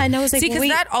 Yeah, and I was like, because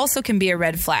that also can be a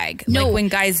red flag. No, like when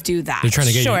guys do that, they're trying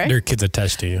to get their kids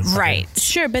attached to you, right? Okay.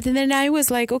 Sure, but then I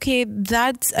was like, okay,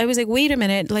 I was like, wait a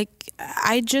minute, like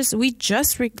we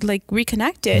just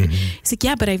reconnected. He's like,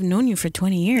 yeah, but I've known you for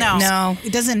 20 years. No,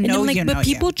 it doesn't know. And I'm like, but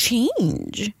people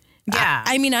change. Yeah,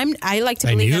 I mean, I like to.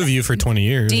 I knew of you for 20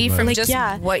 years. D, from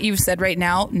what you've said right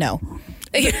now, no.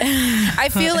 I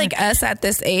feel like us at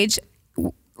this age,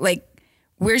 like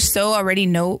we're so already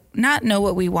know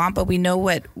what we want, but we know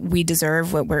what we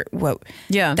deserve,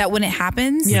 that when it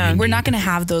happens, we're not going to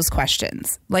have those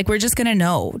questions. Like, we're just going to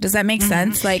know. Does that make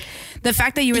sense? Like, the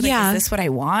fact that you were like, is this what I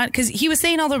want? Because he was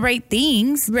saying all the right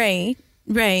things. Right.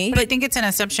 But I think it's an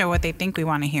assumption of what they think we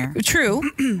want to hear. True.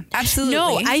 Absolutely.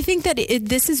 No, I think that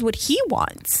this is what he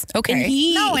wants. Okay.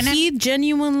 And he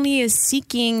genuinely is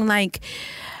seeking like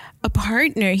a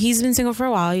partner. He's been single for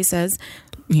a while, he says.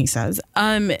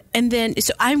 And then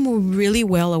so I'm really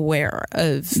well aware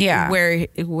of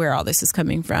where all this is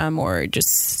coming from, or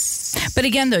just. But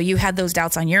again, though, you had those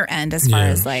doubts on your end as far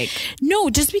as like. No,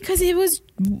 just because it was,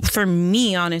 for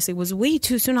me, honestly, was way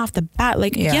too soon off the bat.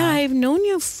 Like, I've known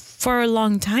you for a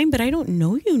long time, but I don't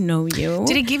know you.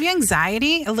 Did it give you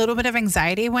anxiety? A little bit of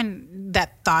anxiety when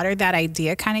that thought or that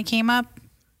idea kind of came up?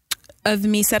 Of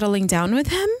me settling down with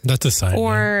him? That's a sign.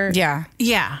 Or. Yeah.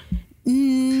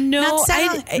 No, not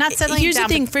settling here's down,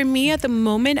 the thing. For me, at the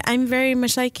moment, I'm very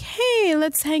much like, hey,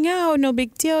 let's hang out. No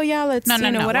big deal. Yeah, let's, no.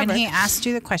 whatever. When he asked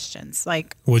you the questions,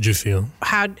 like, what'd you feel?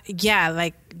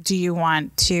 Like, do you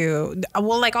want to,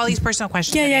 like all these personal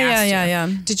questions. Yeah.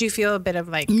 Did you feel a bit of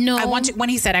like, no. When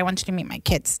he said, I want you to meet my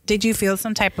kids, did you feel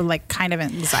some type of like kind of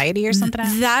anxiety or something?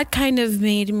 That kind of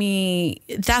made me,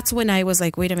 that's when I was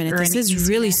like, wait a minute, this is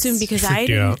really soon, because I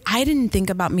didn't think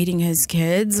about meeting his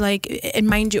kids. Like, and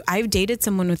mind you, I've dated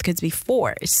someone with kids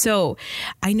before, so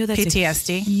I know that's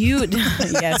PTSD.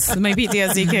 Yes, my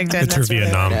PTSD kicked in. It's from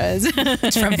Vietnam.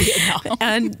 It's from Vietnam.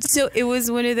 And so it was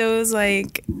one of those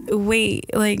like, wait,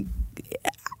 like,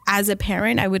 as a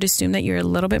parent, I would assume that you're a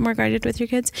little bit more guarded with your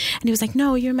kids. And he was like,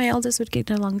 no, you're my eldest, would get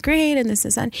along great, and this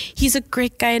is that. He's a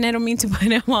great guy, and I don't mean to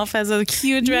put him off as a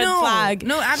huge red flag.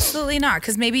 No, absolutely not.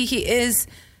 Because maybe he is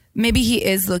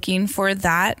looking for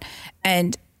that,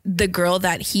 and the girl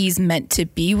that he's meant to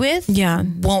be with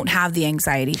won't have the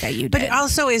anxiety that you did. But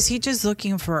also, is he just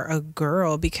looking for a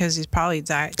girl because he's probably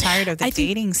tired of the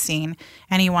dating scene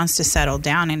and he wants to settle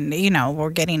down? And, we're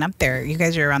getting up there. You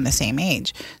guys are around the same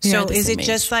age. So is it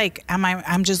just like,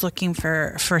 I'm just looking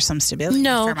for some stability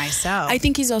for myself? I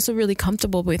think he's also really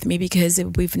comfortable with me because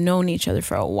we've known each other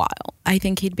for a while. I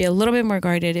think he'd be a little bit more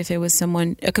guarded if it was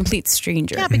a complete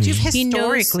stranger. Yeah, but you've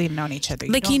historically known each other.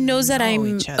 He knows that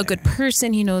I'm a good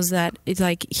person. He knows that it's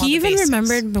like, he even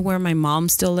remembered where my mom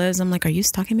still lives. I'm like, are you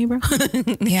stalking me, bro?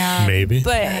 Yeah. Maybe.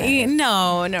 But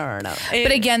no.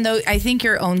 But again, though, I think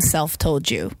your own self told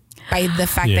you. By the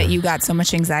fact that you got so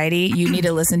much anxiety, you need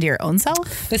to listen to your own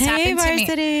self. This happened to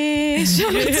me.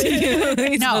 Shout out to you.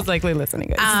 He's most likely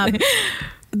listening, guys.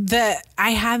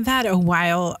 I had that a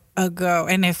while ago,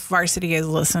 and if Varsity is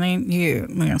listening, you're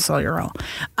gonna sell your role.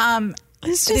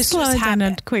 Let's just slow down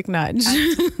a quick nudge,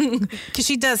 because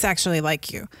she does actually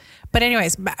like you. But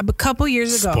anyways, a couple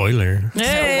years ago, spoiler.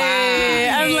 Hey,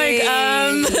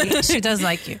 I'm like, she does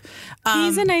like you.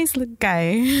 He's a nice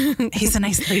guy. He's a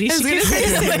nice lady. She's a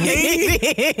nice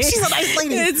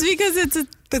lady. It's because it's a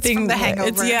thing from The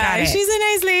Hangover. She's a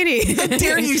nice lady. How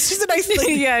dare you? She's a nice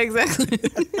lady. Yeah, exactly.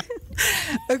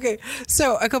 Okay,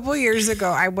 so a couple of years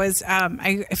ago, I was,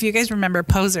 if you guys remember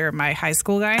Poser, my high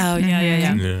school guy. Oh,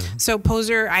 yeah. So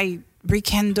Poser, I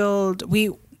rekindled,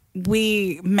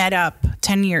 we met up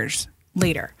 10 years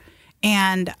later.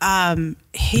 And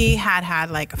he had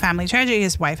like a family tragedy.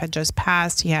 His wife had just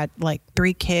passed. He had like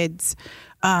 3 kids.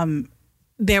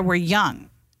 They were young.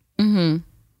 Mm-hmm.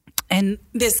 And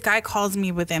this guy calls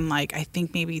me within like, I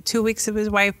think maybe 2 weeks of his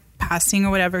wife passing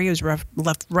or whatever. He was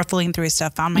ruffling through his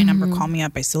stuff, found my number, called me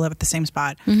up. I still live at the same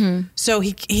spot. Mm-hmm. So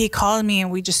he called me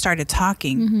and we just started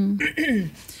talking. Mm-hmm.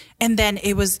 And then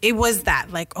it was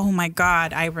that like, oh my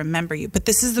God, I remember you. But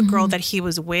this is the girl that he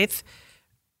was with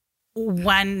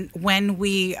when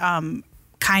we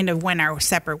kind of went our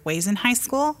separate ways in high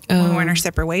school. When we went our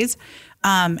separate ways.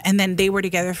 And then they were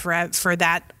together for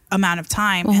that amount of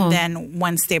time. And then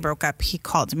once they broke up, he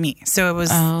called me. So it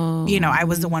was, I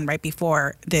was the one right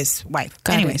before this wife.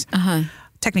 Anyways,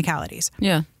 technicalities.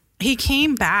 Yeah. He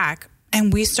came back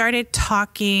and we started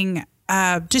talking,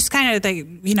 just kind of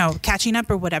like, catching up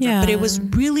or whatever. Yeah. But it was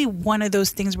really one of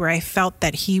those things where I felt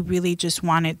that he really just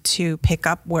wanted to pick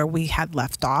up where we had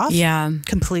left off. Yeah.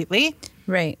 Completely.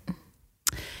 Right.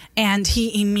 And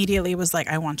he immediately was like,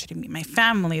 I want you to meet my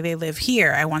family. They live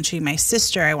here. I want you to meet my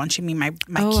sister. I want you to meet my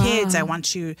kids. Wow. I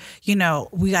want you,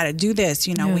 we got to do this.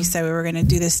 We said we were going to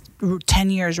do this 10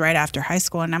 years right after high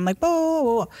school. And I'm like,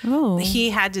 whoa. Oh. He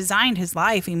had designed his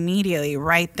life immediately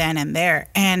right then and there.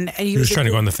 And he was trying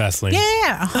to go on the fast lane.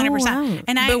 Yeah, 100%.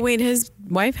 Wow. But wait, his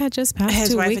wife had just passed.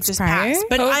 His wife had just passed.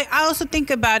 But I also think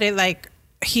about it like,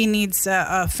 he needs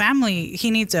a family.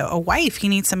 He needs a wife. He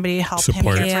needs somebody to help him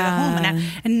care for the home.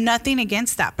 And nothing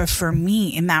against that. But for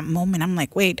me, in that moment, I'm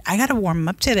like, wait, I got to warm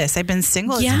up to this. I've been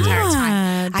single this entire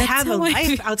time. I have a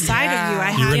life outside of you.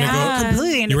 I have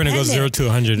completely independent. You were going to go 0 to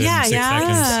 100 in 6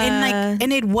 seconds.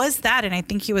 And it was that. And I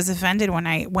think he was offended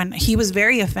when he was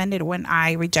very offended when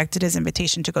I rejected his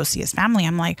invitation to go see his family.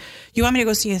 I'm like, you want me to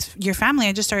go see your family?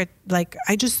 I just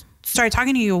started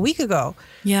talking to you a week ago.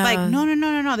 Yeah. Like,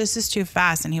 no, this is too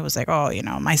fast. And he was like, oh,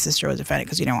 my sister was offended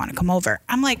because you didn't want to come over.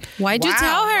 I'm like, why'd you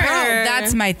tell her? Bro,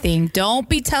 that's my thing. Don't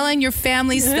be telling your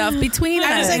family stuff between us.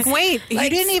 I was like, wait, you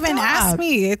didn't even ask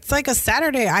me. It's like a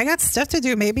Saturday. I got stuff to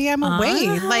do. Maybe I'm away.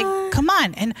 Like, come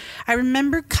on. And I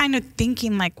remember kind of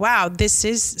thinking like, wow, this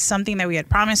is something that we had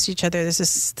promised each other. This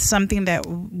is something that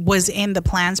was in the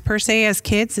plans per se as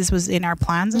kids. This was in our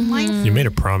plans in life. You made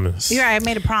a promise. Yeah, I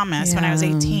made a promise when I was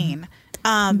 18.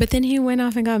 But then he went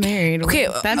off and got married. Okay,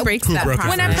 that breaks that promise.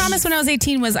 When I promised when I was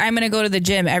 18 was I'm going to go to the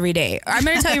gym every day. I'm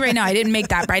going to tell you right now, I didn't make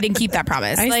that. I didn't keep that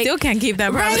promise. I still can't keep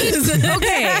that promise. Right?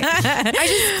 Okay. I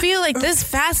just feel like this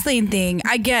fast lane thing,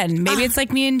 again, maybe it's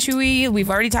like me and Chewy. We've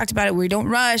already talked about it. We don't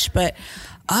rush, but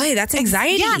that's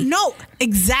anxiety. Yeah, no,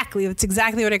 exactly. That's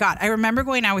exactly what I got. I remember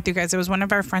going out with you guys. It was one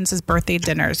of our friends' birthday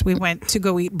dinners. We went to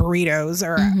go eat burritos,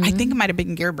 or I think it might have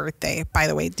been your birthday, by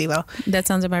the way, Dilo. That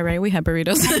sounds about right. We had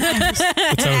burritos.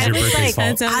 That sounds your birthday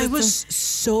fault. I was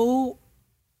so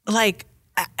like,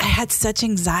 I had such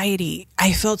anxiety.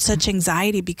 I felt such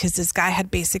anxiety because this guy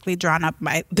had basically drawn up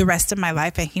the rest of my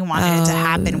life, and he wanted it to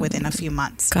happen within a few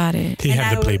months. Got it. He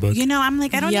had the playbook. I'm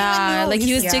like, I don't even know. Like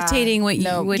he was dictating what he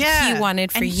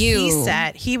wanted for you.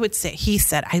 He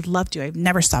said, I loved you. I've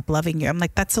never stopped loving you. I'm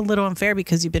like, that's a little unfair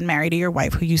because you've been married to your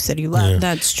wife who you said you loved. Yeah.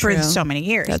 That's true. For so many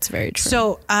years. That's very true.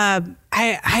 So,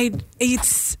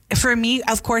 it's for me,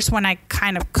 of course, when I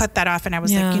kind of cut that off and I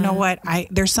was like, you know what?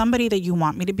 There's somebody that you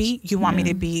want me to be. You want me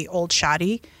to be old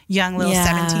shoddy, young little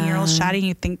 17-year-old shoddy. And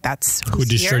you think that's who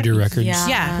destroyed your records.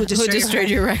 Yeah. Who destroyed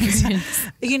your records.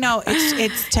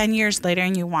 It's 10 years later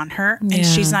and you want her and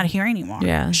she's not here anymore.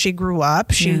 Yeah. She grew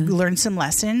up. She learned some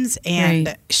lessons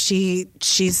and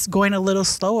she's going a little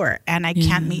slower and I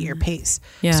can't meet your pace.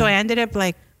 Yeah. So I ended up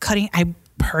like I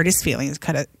hurt his feelings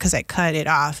because I cut it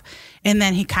off. And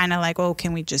then he kind of like, oh,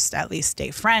 can we just at least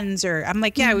stay friends? Or I'm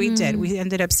like, yeah, we did. We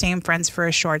ended up staying friends for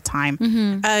a short time.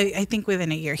 I think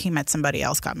within a year he met somebody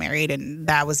else, got married, and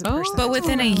that was the person. But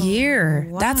within a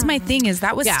year, that's my thing is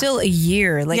that was still a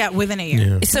year. Like, within a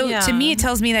year. Yeah. So to me, it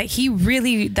tells me that he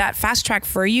really, that fast track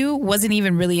for you wasn't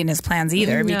even really in his plans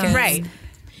either. Because right.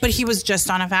 But he was just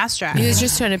on a fast track. He was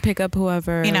just trying to pick up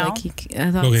whoever. Like okay,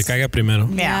 caiga primero.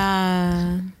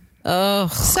 Yeah. Oh,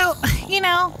 so all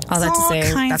that to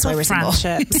say that's why we're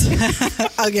friendships.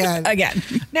 again.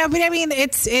 No, but I mean,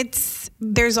 it's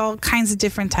there's all kinds of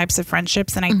different types of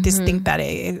friendships, and I just think that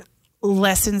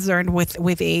lessons learned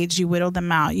with age, you whittle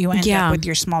them out. You end up with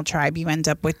your small tribe. You end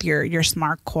up with your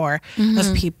smart core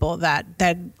of people that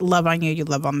love on you. You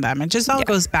love on them. It just all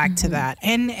goes back to that.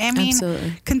 And I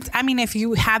mean, if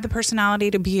you have the personality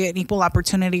to be an equal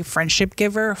opportunity friendship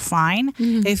giver, fine.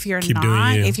 If you're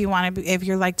not, if you want to, if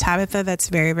you're like Tabitha, that's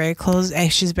very, very close.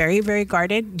 She's very, very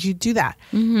guarded. You do that.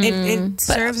 It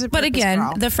serves a purpose. But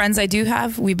again, the friends I do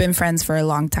have, we've been friends for a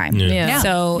long time.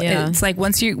 So it's like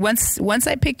once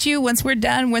I picked you. Once we're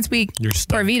done, once we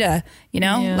por vida,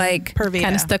 like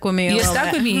kind of stuck with me. You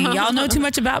stuck with me. Y'all know too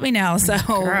much about me now, so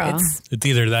it's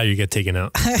either that or you get taken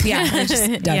out. We're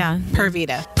just done. Per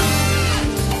vida.